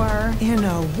 You are in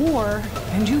a war,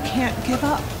 and you can't give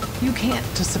up. You can't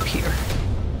disappear.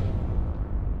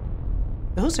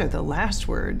 Those are the last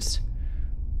words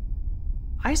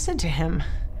I said to him.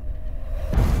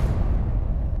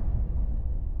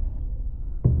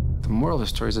 The moral of the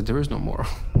story is that there is no moral.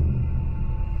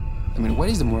 I mean, what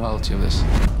is the morality of this?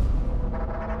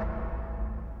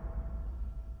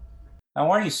 How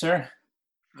are you, sir?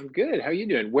 I'm good. How are you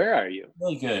doing? Where are you?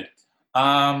 Really good.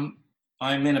 I'm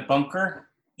in a bunker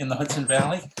in the Hudson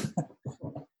Valley.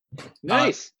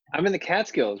 Nice. I'm in the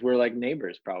Catskills. We're like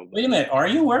neighbors, probably. Wait a minute. Are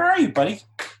you? Where are you, buddy?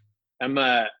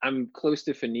 I'm close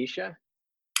to Phoenicia.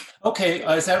 Okay.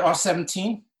 Is that off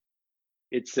 17?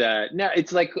 It's no,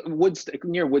 it's like Woodstock,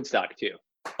 near Woodstock too.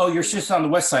 Oh, you're just on the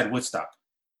west side of Woodstock.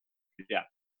 Yeah.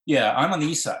 Yeah, I'm on the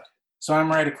east side, so I'm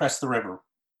right across the river.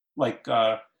 Like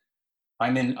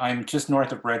I'm just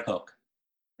north of Red Hook.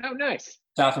 Oh, nice.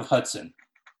 South of Hudson.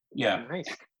 Yeah. Nice.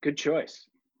 Good choice.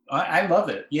 I love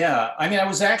it. Yeah. I mean, I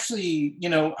was actually,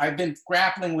 I've been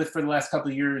grappling with for the last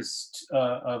couple of years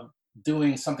of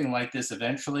doing something like this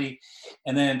eventually,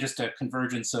 and then just a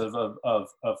convergence of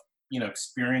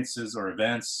experiences or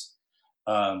events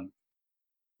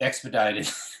expedited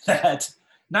that.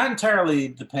 Not entirely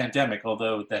the pandemic,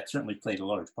 although that certainly played a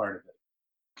large part of it.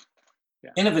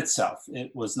 Yeah. In of itself,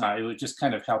 it was not. It would just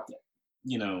kind of help,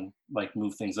 like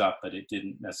move things up, but it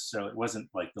didn't necessarily. It wasn't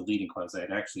like the leading cause.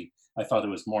 I thought there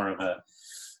was more of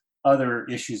other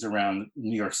issues around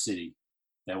New York City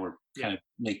that were kind of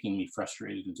making me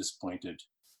frustrated and disappointed.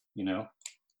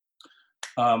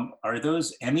 Are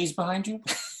those Emmys behind you?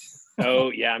 Oh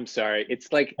yeah, I'm sorry.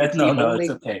 It's like it's it's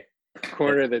okay.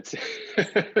 Corner that's.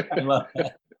 I love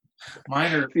that.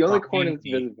 Mine are the only corner that's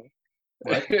visible.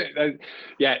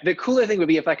 Yeah, the cooler thing would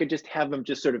be if I could just have them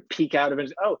just sort of peek out of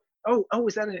it. Oh,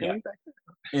 is that an Emmy back there?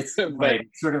 It's right,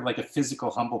 sort of like a physical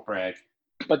humble brag.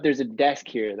 But there's a desk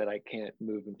here that I can't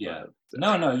move in front of. So.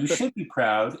 No, you should be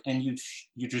proud, and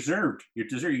you deserved. You're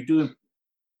doing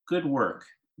good work.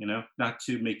 Not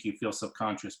to make you feel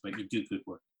subconscious, but you do good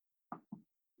work.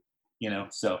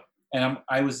 So, and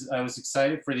I was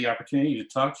excited for the opportunity to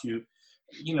talk to you.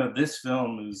 This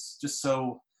film is just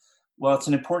so well. It's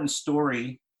an important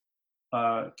story,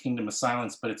 Kingdom of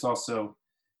Silence, but it's also,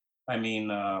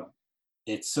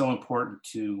 it's so important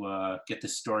to get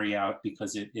this story out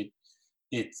because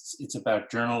it's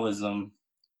about journalism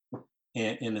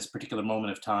in this particular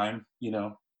moment of time,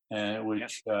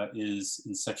 which is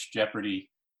in such jeopardy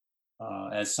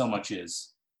as so much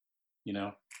is,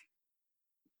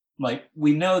 Like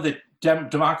we know that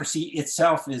democracy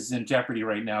itself is in jeopardy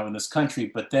right now in this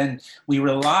country, but then we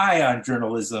rely on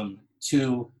journalism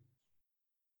to,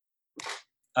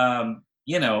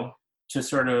 to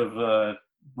sort of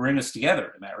bring us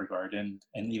together in that regard, and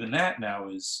even that now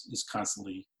is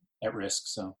constantly at risk.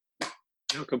 So,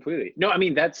 no, completely. No, I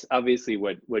mean that's obviously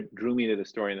what drew me to the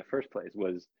story in the first place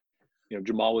was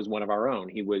Jamal was one of our own.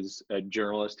 He was a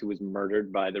journalist who was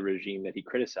murdered by the regime that he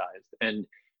criticized. And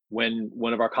when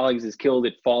one of our colleagues is killed,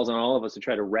 it falls on all of us to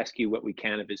try to rescue what we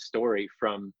can of his story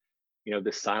from,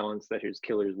 the silence that his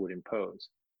killers would impose.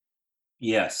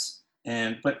 Yes.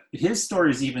 But his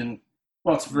story is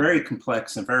it's very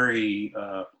complex and very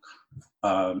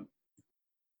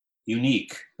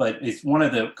unique, but it's one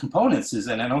of the components is,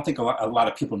 and I don't think a lot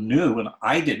of people knew, and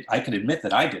I can admit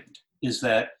that I didn't, is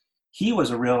that he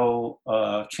was a real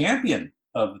champion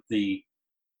of the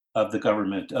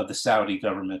government, of the Saudi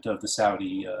government, of the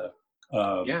Saudi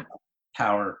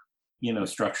power,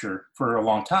 structure for a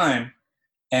long time,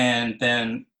 and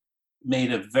then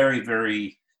made a very,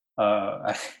 very,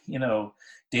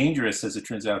 dangerous, as it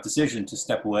turns out, decision to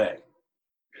step away.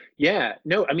 Yeah,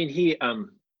 no, I mean, he,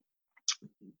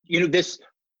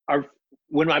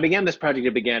 when I began this project,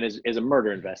 it began as a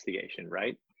murder investigation,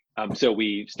 right? So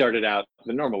we started out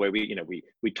the normal way.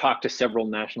 We talked to several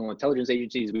national intelligence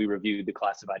agencies. We reviewed the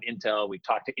classified intel. We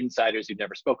talked to insiders who'd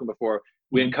never spoken before.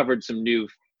 We uncovered some new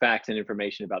facts and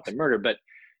information about the murder. But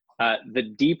the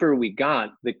deeper we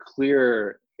got, the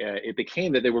clearer it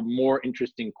became that there were more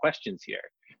interesting questions here.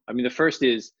 I mean, the first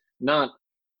is not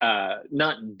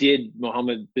did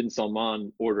Mohammed bin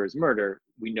Salman order his murder?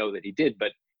 We know that he did,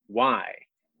 but why?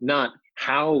 Not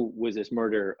how was this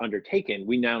murder undertaken?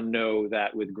 We now know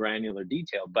that with granular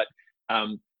detail, but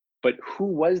who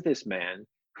was this man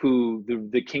who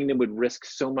the kingdom would risk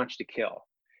so much to kill?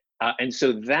 And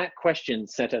so that question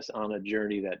set us on a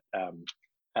journey that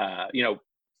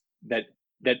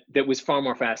was far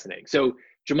more fascinating. So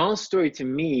Jamal's story to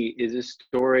me is a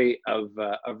story of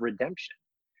redemption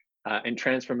and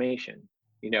transformation.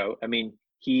 I mean,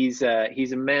 he's a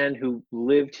man who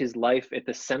lived his life at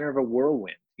the center of a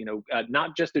whirlwind.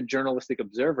 Not just a journalistic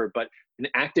observer, but an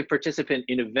active participant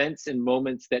in events and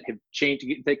moments that have changed,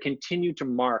 that continue to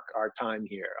mark our time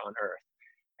here on Earth.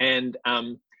 And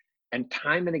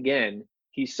time and again,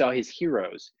 he saw his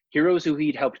heroes who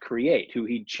he'd helped create, who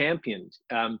he'd championed.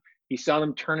 He saw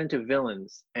them turn into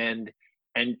villains and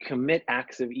commit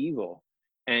acts of evil.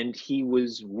 And he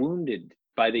was wounded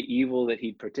by the evil that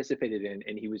he'd participated in,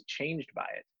 and he was changed by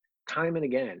it time and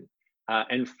again.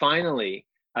 And finally,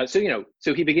 so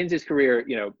he begins his career,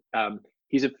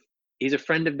 he's a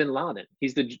friend of bin Laden.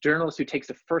 He's the journalist who takes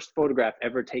the first photograph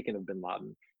ever taken of bin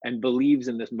Laden and believes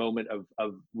in this moment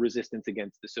of resistance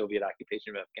against the Soviet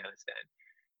occupation of Afghanistan.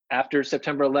 After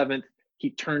September 11th,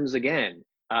 he turns again.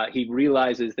 He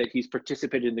realizes that he's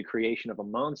participated in the creation of a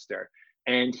monster,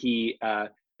 and he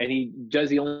does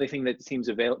the only thing that seems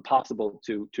possible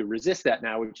to resist that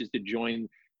now, which is to join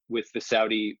with the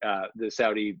Saudi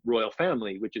royal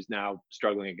family, which is now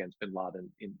struggling against bin Laden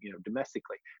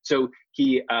domestically. So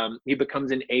he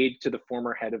becomes an aide to the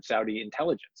former head of Saudi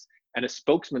intelligence and a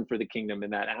spokesman for the kingdom in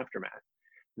that aftermath.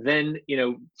 Then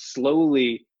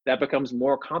slowly that becomes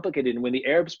more complicated, and when the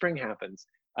Arab Spring happens,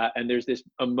 and there's this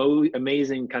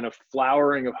amazing kind of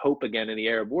flowering of hope again in the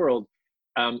Arab world,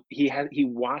 he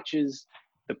watches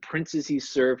the princes he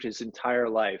served his entire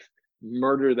life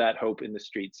murder that hope in the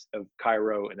streets of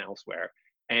Cairo and elsewhere,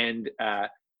 and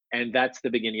that's the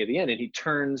beginning of the end. And he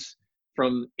turns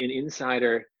from an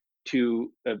insider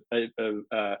to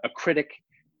a critic,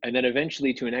 and then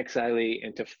eventually to an exilee,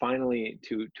 and to finally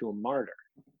to a martyr.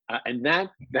 And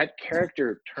that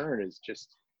character turn is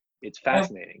it's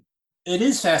fascinating. It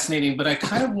is fascinating, but I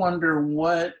kind of wonder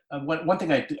what one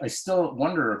thing I still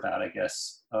wonder about, I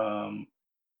guess,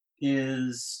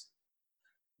 is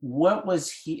what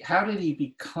was how did he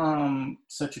become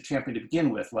such a champion to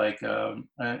begin with?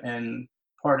 And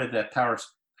part of that power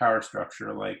structure,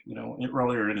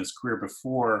 earlier in his career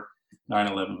before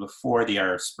 9/11, before the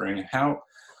Arab Spring, how,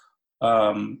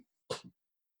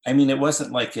 it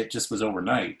wasn't like it just was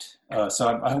overnight.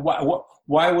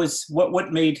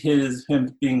 What made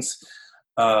him being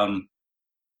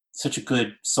such a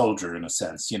good soldier in a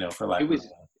sense, for lack of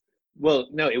Well,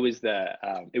 no, it was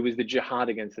the jihad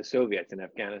against the Soviets in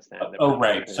Afghanistan. Oh,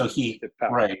 right. So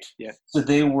right. Yeah. So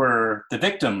they were the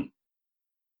victim,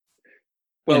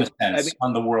 in a sense,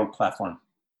 on the world platform.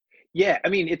 Yeah,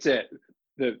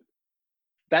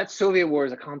 that Soviet war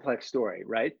is a complex story,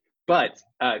 right? But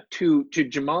to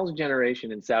Jamal's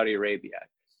generation in Saudi Arabia,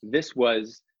 this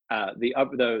was the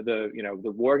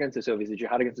war against the Soviets, the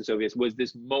jihad against the Soviets, was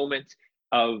this moment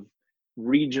of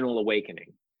regional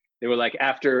awakening. They were like,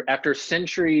 after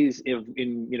centuries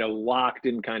in locked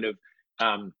in kind of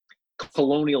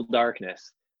colonial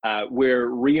darkness, we're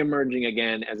reemerging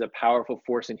again as a powerful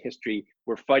force in history.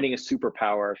 We're fighting a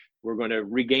superpower. We're going to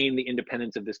regain the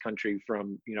independence of this country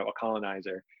from a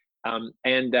colonizer.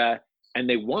 and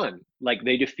they won. Like,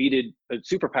 they defeated a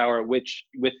superpower, which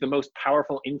with the most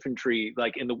powerful infantry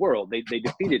like in the world, they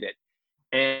defeated it.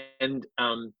 And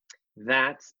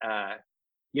that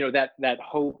that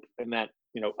hope and that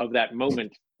of that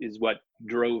moment is what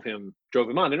drove him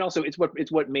on. And also it's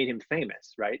what made him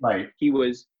famous, right? Right. He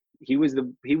was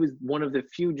one of the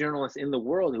few journalists in the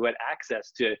world who had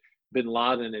access to bin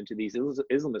Laden and to these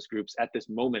Islamist groups at this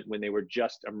moment when they were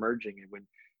just emerging,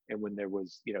 and when there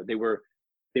was they were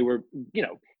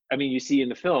I mean, you see in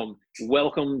the film,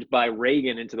 welcomed by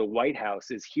Reagan into the White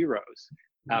House as heroes,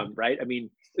 right? I mean,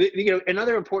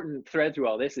 another important thread through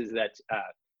all this is that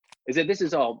this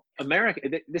is all America.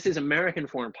 This is American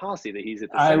foreign policy that he's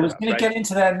at the center I was going of, to right? get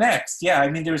into that next. Yeah, I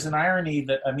mean, there's an irony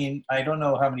that, I mean, I don't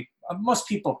know how many, most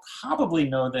people probably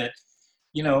know that,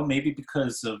 maybe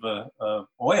because of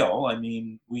oil. I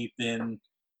mean, we've been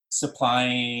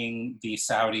supplying the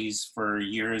Saudis for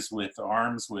years with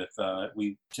arms,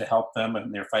 to help them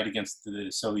in their fight against the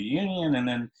Soviet Union,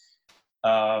 and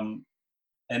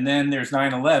then there's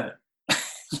 9/11,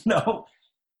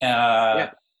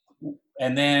 Yeah.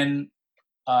 and then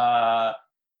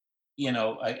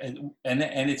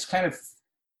and it's kind of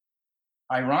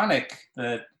ironic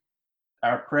that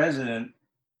our president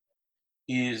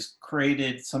is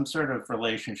created some sort of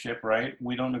relationship, right?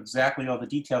 We don't know exactly all the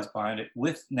details behind it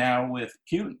with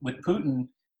Putin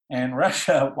and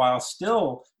Russia, while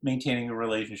still maintaining a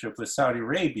relationship with Saudi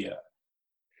Arabia.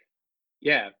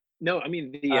 Yeah. No, I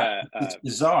mean it's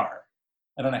bizarre.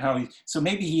 I don't know how so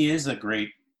maybe he is a great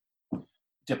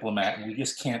diplomat and we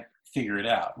just can't figure it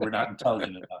out. We're not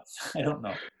intelligent enough. I don't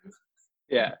know.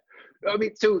 Yeah. I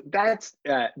mean, so that's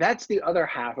the other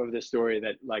half of the story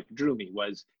that like drew me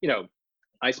was,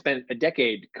 I spent a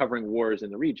decade covering wars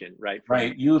in the region, right?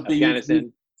 Right. You have been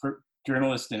Afghanistan.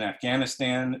 Journalist in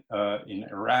Afghanistan, in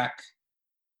Iraq.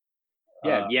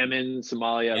 Yemen,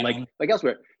 Somalia, Yemen. like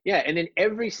elsewhere. Yeah, and in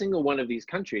every single one of these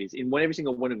countries, every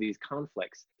single one of these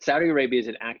conflicts, Saudi Arabia is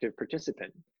an active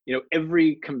participant.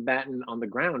 Every combatant on the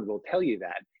ground will tell you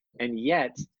that. And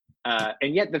yet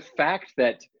the fact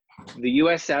that the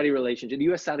U.S.-Saudi relationship, the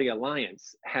U.S.-Saudi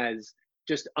alliance has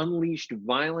just unleashed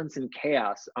violence and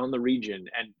chaos on the region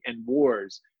and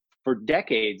wars for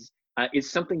decades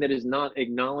is something that is not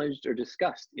acknowledged or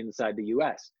discussed inside the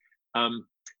U.S.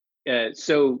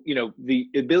 So the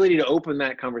ability to open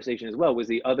that conversation as well was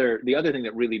the other thing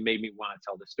that really made me want to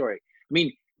tell the story. I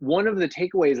mean, one of the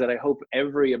takeaways that I hope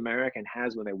every American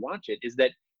has when they watch it is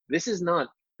that this is not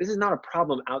a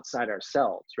problem outside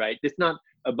ourselves, right? It's not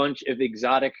a bunch of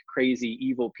exotic, crazy,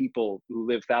 evil people who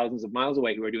live thousands of miles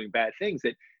away who are doing bad things.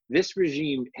 That this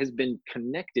regime has been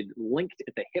linked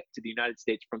at the hip to the United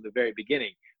States from the very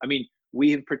beginning. I mean, we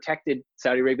have protected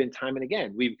Saudi Arabia time and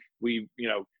again. We've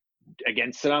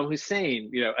against Saddam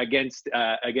Hussein, against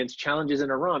challenges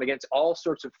in Iran, against all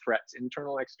sorts of threats,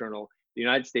 internal, external. The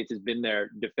United States has been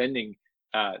there defending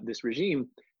this regime,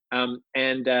 and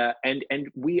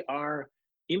we are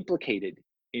implicated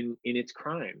in its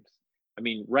crimes. I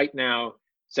mean, right now,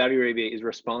 Saudi Arabia is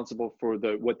responsible for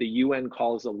what the UN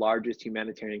calls the largest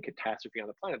humanitarian catastrophe on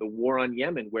the planet, the war on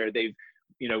Yemen, where they've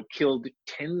killed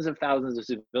tens of thousands of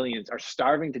civilians, are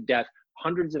starving to death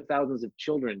hundreds of thousands of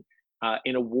children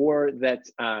in a war that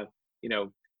that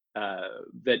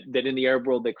in the Arab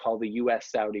world they call the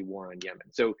U.S.-Saudi war on Yemen.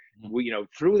 So we,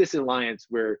 through this alliance,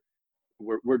 we're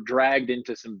dragged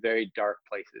into some very dark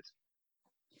places.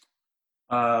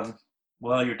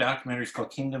 Well, your documentary is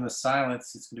called Kingdom of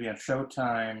Silence. It's going to be on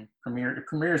Showtime. It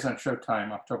premieres on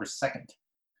Showtime October 2nd.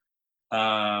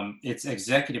 It's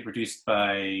executive produced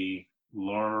by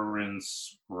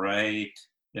Lawrence Wright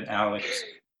and Alex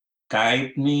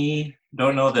Gibney.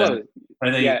 Don't know them.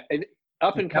 Are they? Yeah,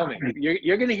 up and coming.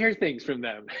 You're going to hear things from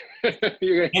them.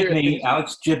 You're going to hear things.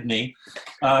 Alex Gibney.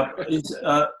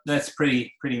 That's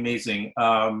pretty amazing.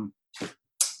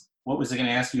 What was I going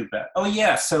to ask you about? Oh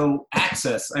yeah, so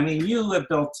access. I mean, you have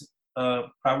built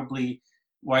probably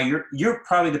why you're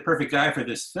probably the perfect guy for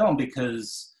this film,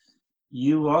 because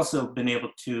you also been able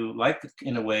to, like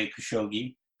in a way,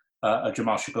 Khashoggi,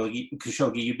 Jamal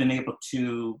Khashoggi. You've been able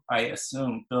to, I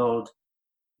assume, build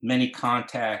many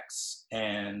contacts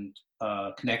and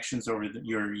connections over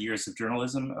your years of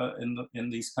journalism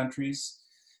in these countries.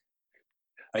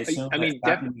 I assume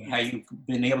definitely how you've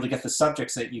been able to get the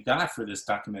subjects that you got for this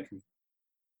documentary.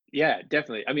 Yeah,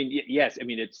 definitely. I mean, yes. I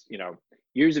mean, it's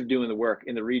years of doing the work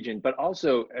in the region, but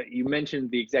also you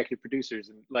mentioned the executive producers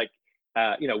and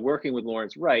working with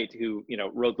Lawrence Wright, who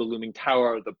wrote The Looming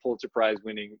Tower, the Pulitzer Prize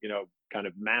winning kind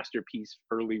of masterpiece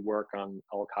early work on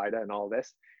Al Qaeda and all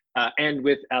this, and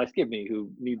with Alex Gibney,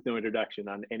 who needs no introduction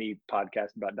on any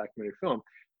podcast about documentary film,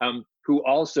 who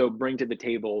also bring to the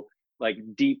table like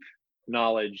deep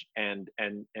knowledge and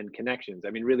connections. I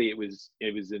mean, really, it was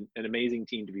an amazing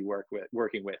team to be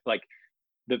working with, like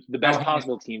the best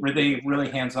possible team. Were they really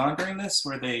hands-on during this?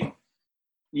 Were they?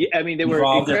 Yeah, I mean, they were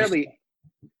incredibly.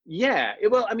 Yeah,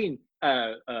 well, I mean,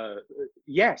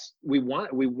 yes, we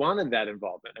wanted that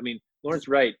involvement. I mean, Lawrence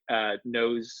Wright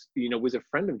knows, was a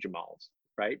friend of Jamal's,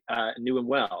 right? Knew him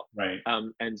well, right?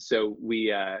 And so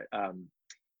we,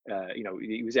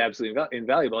 he was absolutely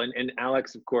invaluable. And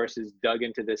Alex, of course, has dug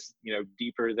into this,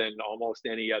 deeper than almost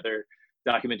any other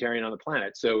documentarian on the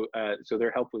planet. So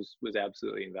their help was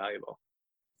absolutely invaluable.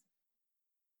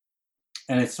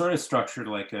 And it's sort of structured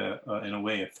like in a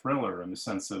way, a thriller, in the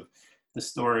sense of the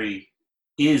story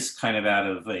is kind of out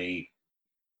of a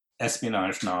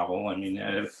espionage novel. I mean,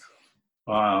 definitely.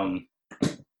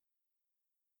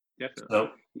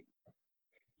 So,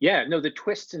 yeah, no, the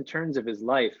twists and turns of his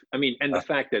life. I mean, and the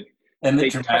fact that they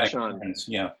touch on, turns,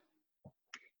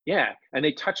 yeah, and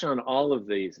they touch on all of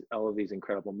these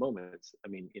incredible moments. I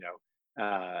mean, he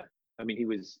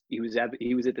was at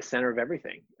the center of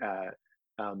everything.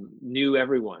 Knew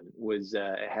everyone, was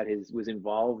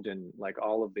involved in like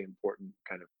all of the important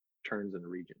kind of turns in the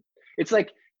region. It's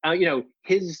like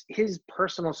his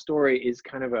personal story is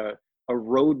kind of a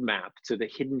roadmap to the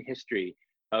hidden history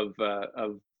of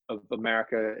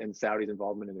America and Saudi's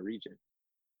involvement in the region.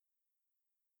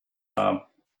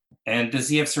 And does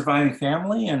he have surviving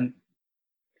family? And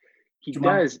he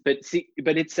does, but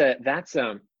it's that's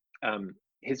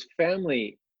his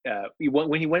family.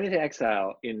 When he went into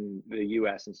exile in the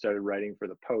U.S. and started writing for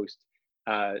the Post,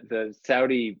 the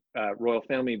Saudi royal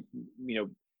family,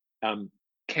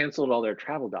 canceled all their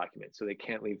travel documents, so they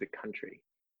can't leave the country.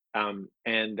 But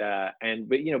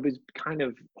was kind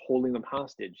of holding them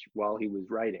hostage while he was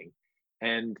writing.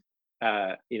 And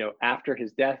after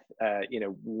his death, there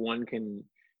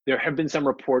have been some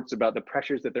reports about the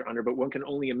pressures that they're under, but one can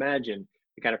only imagine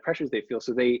the kind of pressures they feel.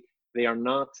 So they are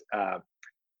not.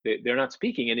 They're not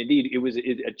speaking, and indeed, it was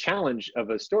a challenge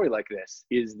of a story like this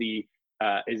is the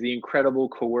incredible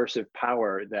coercive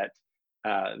power that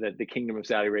the Kingdom of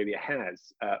Saudi Arabia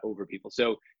has over people.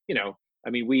 So I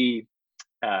mean, we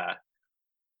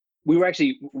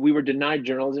were denied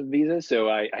journalism visas,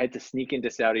 so I had to sneak into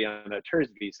Saudi on a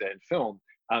tourist visa and film,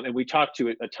 and we talked to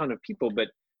a ton of people, but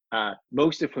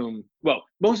most of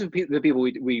the people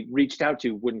we reached out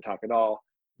to wouldn't talk at all.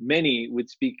 Many would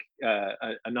speak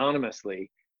anonymously.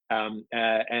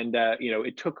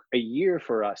 It took a year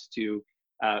for us to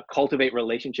cultivate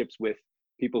relationships with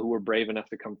people who were brave enough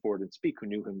to come forward and speak, who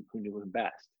knew him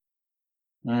best.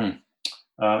 And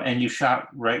you shot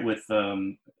right with,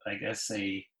 I guess,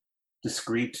 a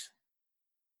discrete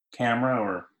camera,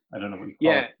 or I don't know what you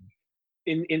call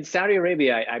it. In Saudi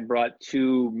Arabia, I brought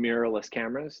two mirrorless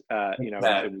cameras.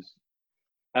 It was.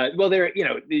 They're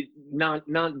not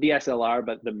DSLR,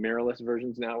 but the mirrorless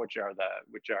versions now, which are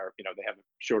they have a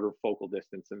shorter focal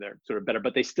distance and they're sort of better,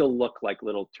 but they still look like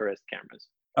little tourist cameras.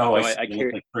 Oh, so I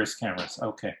carry like tourist cameras.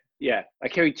 Okay. Yeah, I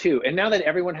carry two, and now that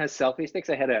everyone has selfie sticks,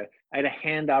 I had a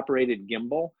hand operated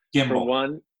gimbal for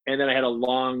one, and then I had a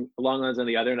long lens on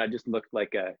the other, and I just looked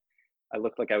like I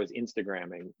was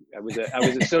Instagramming. I was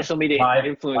a social media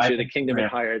influencer the kingdom had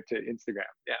hired to Instagram.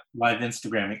 Yeah, live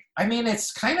Instagramming. I mean,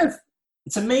 it's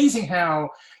amazing how,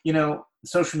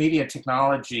 social media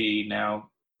technology now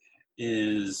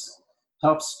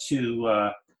helps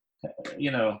to,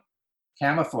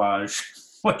 camouflage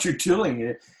what you're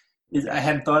doing. I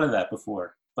hadn't thought of that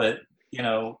before, but,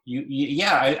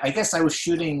 I guess I was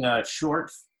shooting a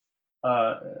short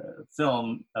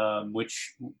film,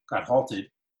 which got halted.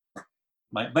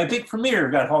 My big premiere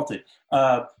got halted.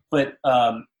 And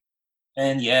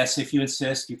yes, if you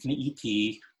insist, you can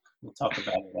EP. We'll talk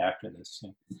about it after this.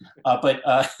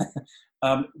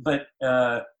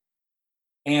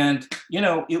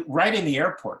 Right in the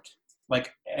airport,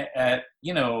 like at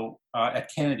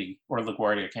Kennedy or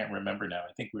LaGuardia, I can't remember now.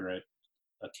 I think we were at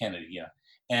Kennedy, yeah.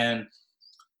 And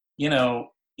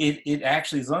it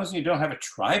actually, as long as you don't have a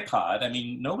tripod, I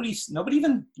mean, nobody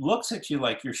even looks at you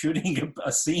like you're shooting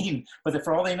a scene. But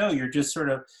for all they know, you're just sort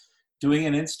of doing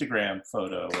an Instagram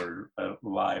photo or a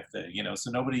live thing, so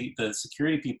the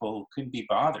security people couldn't be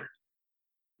bothered.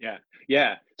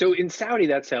 Yeah. So in Saudi,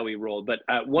 that's how we rolled. But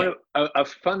a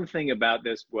fun thing about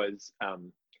this was I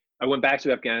went back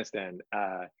to Afghanistan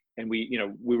and we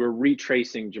were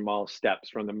retracing Jamal's steps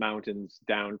from the mountains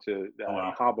down to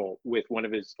Kabul with one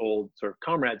of his old sort of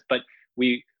comrades. But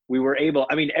we were able,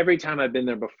 I mean, every time I've been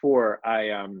there before,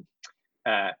 I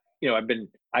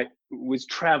was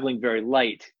traveling very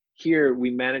light. Here we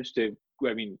managed to,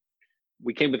 we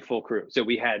came with full crew. So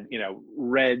we had,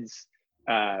 Reds,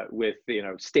 with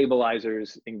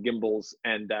stabilizers and gimbals,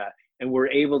 and we're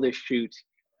able to shoot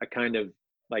a kind of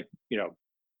like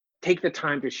take the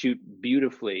time to shoot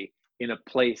beautifully in a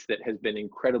place that has been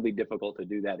incredibly difficult to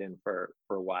do that in for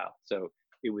a while. So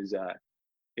it was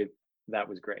that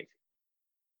was great.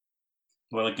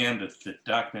 Well, again, the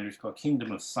documentary is called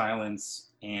Kingdom of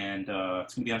Silence, and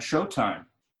it's going to be on Showtime.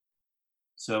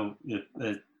 So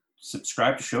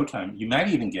subscribe to Showtime. You might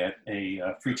even get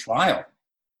a free trial.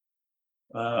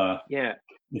 Yeah.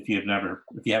 If you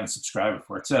haven't subscribed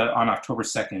before, it's on October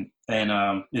 2nd,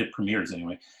 and it premieres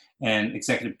anyway. And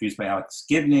executive produced by Alex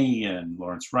Gibney and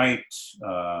Lawrence Wright,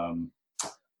 and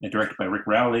directed by Rick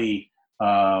Rowley.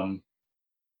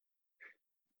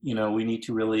 We need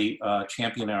to really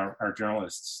champion our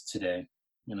journalists today.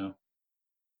 Yeah.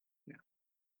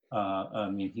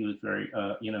 He was very,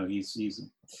 I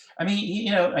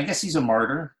guess he's a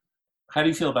martyr. How do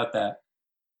you feel about that?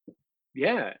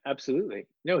 Yeah, absolutely.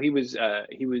 No, he was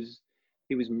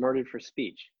murdered for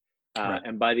speech. Right.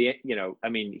 And by the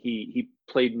he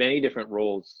played many different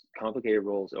roles, complicated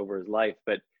roles over his life,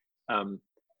 but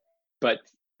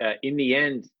in the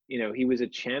end, he was a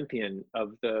champion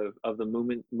of the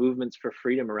movements for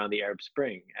freedom around the Arab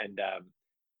Spring, and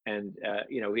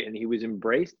he was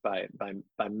embraced by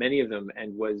many of them,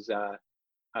 and was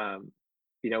and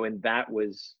that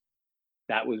was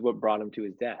what brought him to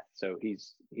his death. So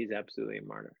he's absolutely a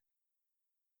martyr.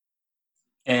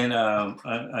 And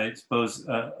I suppose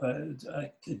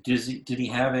did he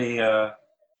have a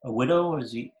widow?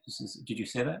 Did you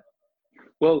say that?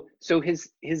 Well, so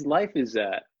his life is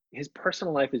his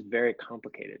personal life is very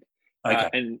complicated. Okay.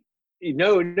 And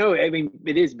no, I mean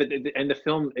it is, but and the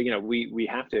film, we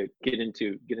have to get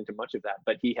into much of that.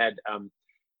 But he had,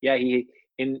 he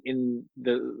in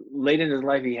the late in his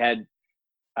life,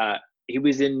 he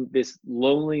was in this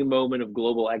lonely moment of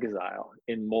global exile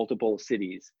in multiple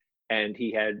cities, and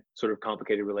he had sort of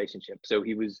complicated relationships. So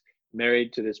he was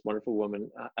married to this wonderful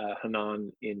woman,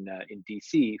 Hanan, in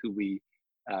DC, who we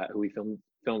filmed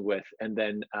with, and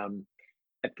then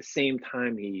at the same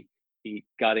time he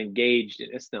got engaged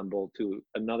in Istanbul to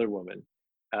another woman,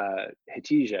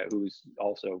 Hatija, who's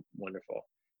also wonderful.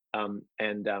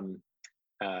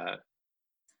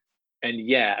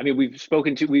 We've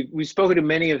spoken to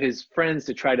many of his friends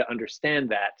to try to understand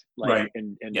that, right.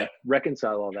 and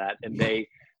reconcile all that. And they,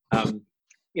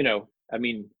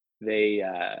 they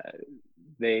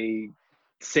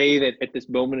say that at this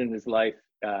moment in his life,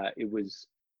 it was,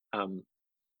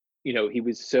 he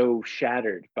was so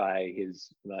shattered by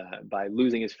by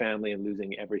losing his family and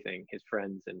losing everything, his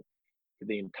friends and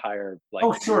the entire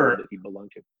world that he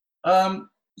belonged to.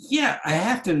 Yeah, I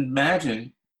have to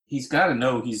imagine he's got to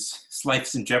know his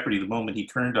life's in jeopardy the moment he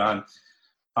turned on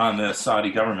the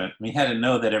Saudi government. He had to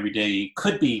know that every day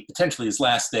could be potentially his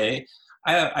last day.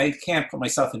 I can't put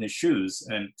myself in his shoes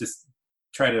and just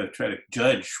try to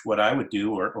judge what I would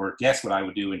do or guess what I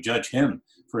would do and judge him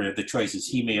for the choices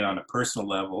he made on a personal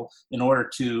level in order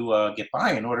to get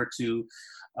by, in order to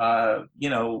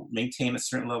maintain a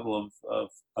certain level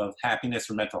of happiness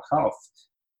or mental health.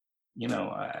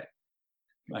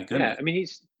 My goodness. Yeah,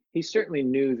 he certainly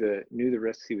knew the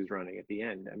risks he was running at the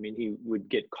end. He would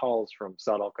get calls from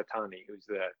Saad al-Qahtani, who's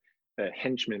the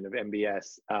henchman of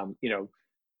MBS,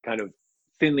 kind of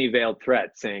thinly veiled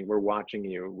threats saying, "We're watching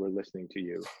you, we're listening to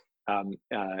you."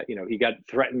 He got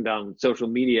threatened on social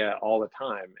media all the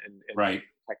time, and right.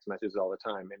 text messages all the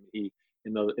time, and he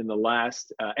in the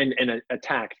last and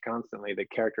attacked constantly, the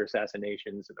character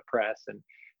assassinations in the press, and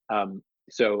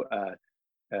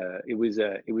it was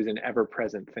an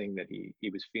ever-present thing that he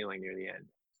was feeling near the end.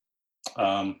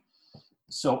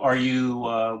 So are you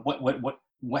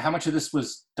how much of this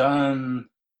was done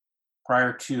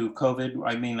prior to COVID?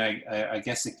 I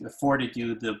guess it afforded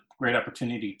you the great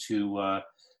opportunity to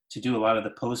do a lot of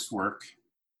the post work.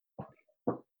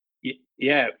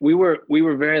 Yeah, we were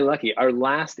very lucky. Our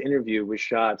last interview was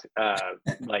shot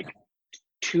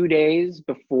 2 days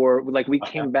before, we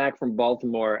came back from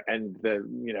Baltimore, and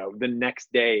the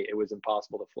next day it was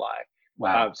impossible to fly.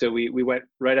 Wow. So we went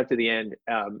right up to the end,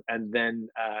 and then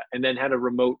had a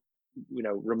remote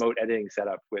editing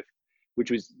setup which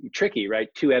was tricky,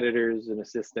 right? 2 editors, an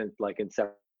assistant, in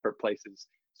separate places,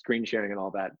 screen sharing and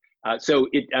all that.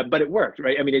 But it worked,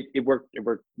 right? It worked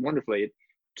wonderfully.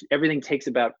 Everything takes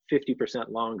about 50%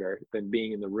 longer than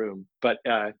being in the room, but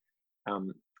it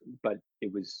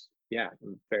was,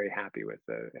 I'm very happy with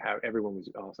how everyone was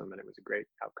awesome, and it was a great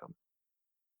outcome.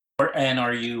 And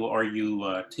are you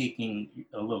taking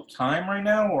a little time right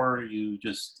now, or are you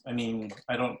just? I don't.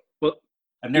 Well,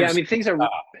 I've never. things are.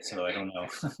 So I don't know.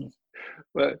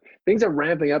 Well, things are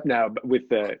ramping up now with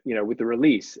the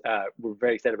release. We're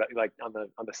very excited about like on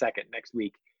the 2nd next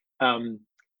week. And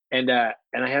I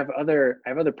have other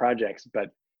projects,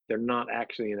 but they're not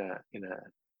actually in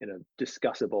a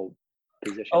discussable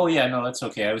position. Oh yeah, no, that's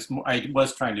okay. I was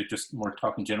trying to just more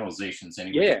talk in generalizations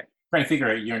anyway. Yeah. Trying to figure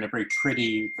out you're in a very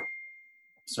pretty.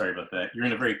 Sorry about that. You're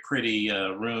in a very pretty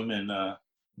room and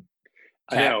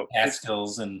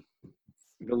Catskills and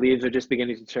the leaves are just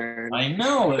beginning to turn. I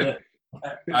know.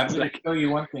 I'm going to show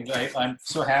you one thing. I'm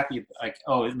so happy.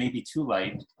 It may be too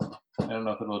light. I don't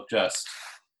know if it'll adjust,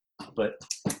 but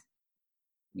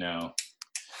no.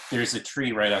 There's a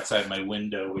tree right outside my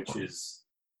window, which is,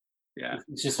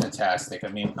 it's just fantastic. I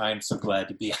mean, I'm so glad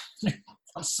to be.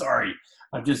 I'm sorry.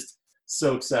 I'm just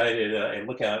so excited. I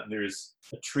look out and there's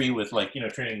a tree with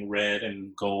turning red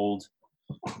and gold.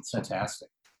 It's fantastic.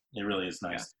 It really is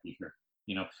nice to be here.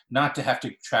 Not to have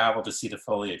to travel to see the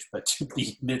foliage, but to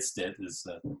be amidst it is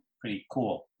pretty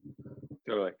cool.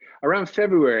 Totally. Around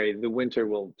February, the winter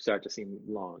will start to seem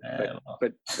long,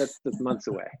 but that's months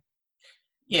away.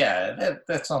 Yeah,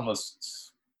 that's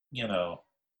almost,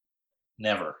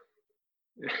 never.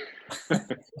 I'm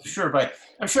sure by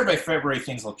February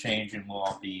things will change and we'll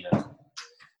all be, I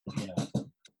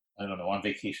don't know, on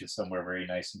vacation somewhere very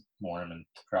nice and warm and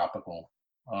tropical.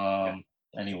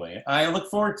 Anyway, I look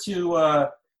forward to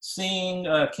seeing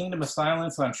Kingdom of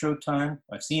Silence on Showtime.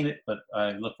 I've seen it, but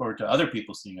I look forward to other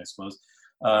people seeing it, I suppose,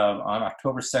 on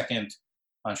October 2nd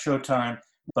on Showtime.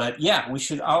 But yeah,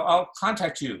 I'll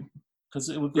contact you because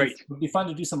it would be fun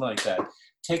to do something like that.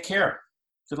 Take care.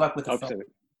 Good luck with the film.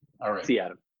 All right. See you,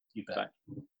 Adam. You bet. Bye.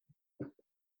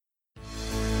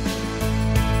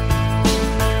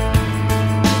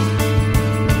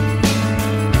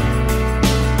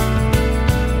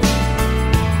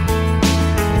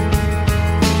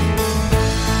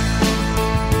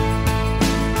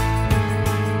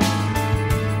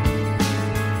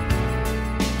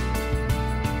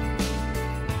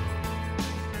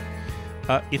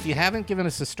 If you haven't given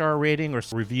us a star rating or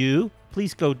review,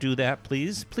 please go do that,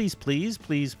 please. Please, please,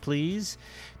 please, please.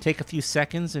 Take a few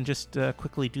seconds and just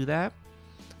quickly do that.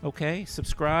 Okay,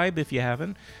 subscribe if you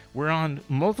haven't. We're on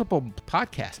multiple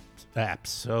podcast apps,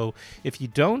 so if you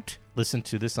don't listen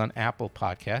to this on Apple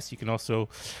Podcasts, you can also,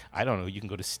 you can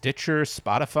go to Stitcher,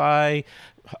 Spotify,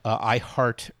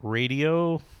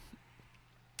 iHeartRadio.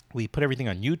 We put everything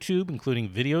on YouTube, including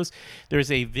videos.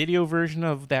 There's a video version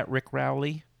of that Rick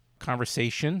Rowley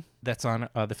conversation that's on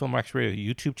the Film Wax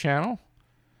Radio YouTube channel.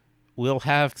 We'll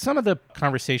have some of the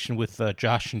conversation with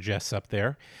Josh and Jess up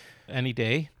there any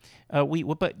day. We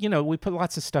put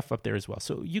lots of stuff up there as well.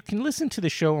 So you can listen to the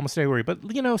show almost anywhere, but,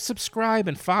 subscribe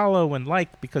and follow and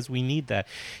like, because we need that.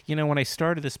 When I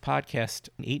started this podcast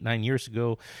 8-9 years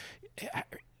ago, it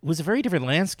was a very different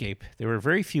landscape. There were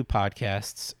very few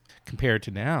podcasts compared to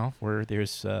now, where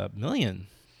there's a million.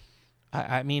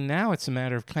 I mean, now it's a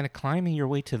matter of kind of climbing your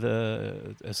way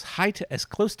to as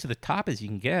close to the top as you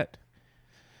can get.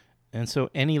 And so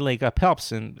any leg up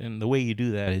helps. And the way you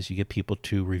do that is you get people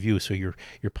to review. So your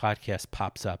podcast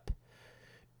pops up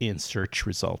in search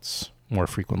results more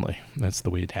frequently. That's the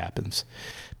way it happens.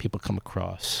 People come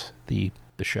across the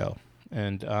show.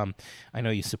 And I know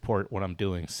you support what I'm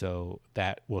doing, so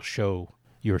that will show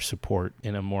your support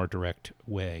in a more direct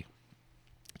way.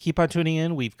 Keep on tuning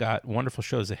in. We've got wonderful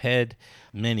shows ahead.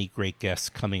 Many great guests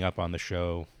coming up on the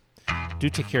show. Do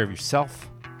take care of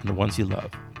yourself and the ones you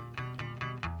love.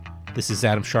 This is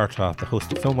Adam Chartoff, the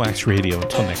host of Film Wax Radio.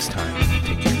 Until next time,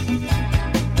 take care.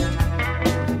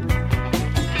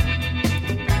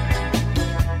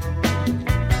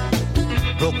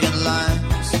 Broken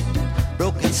lines,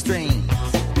 broken strings,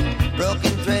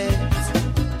 broken threads,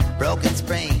 broken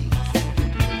springs,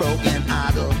 broken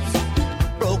idols,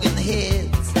 broken heads.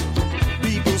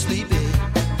 People sleeping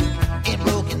in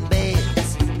broken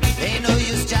beds. Ain't no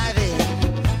use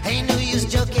jiving, ain't no use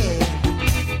joking.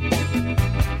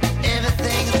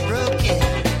 Everything is broken.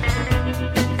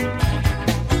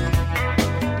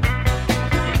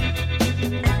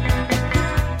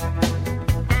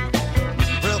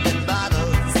 Broken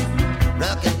bottles,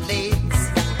 broken lids,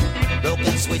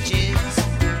 broken switches,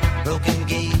 broken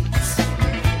gates,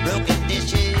 broken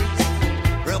dishes,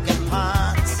 broken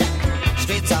pots.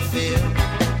 Streets are filled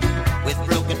with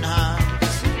broken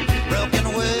hearts,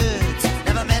 broken words,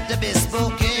 never meant to be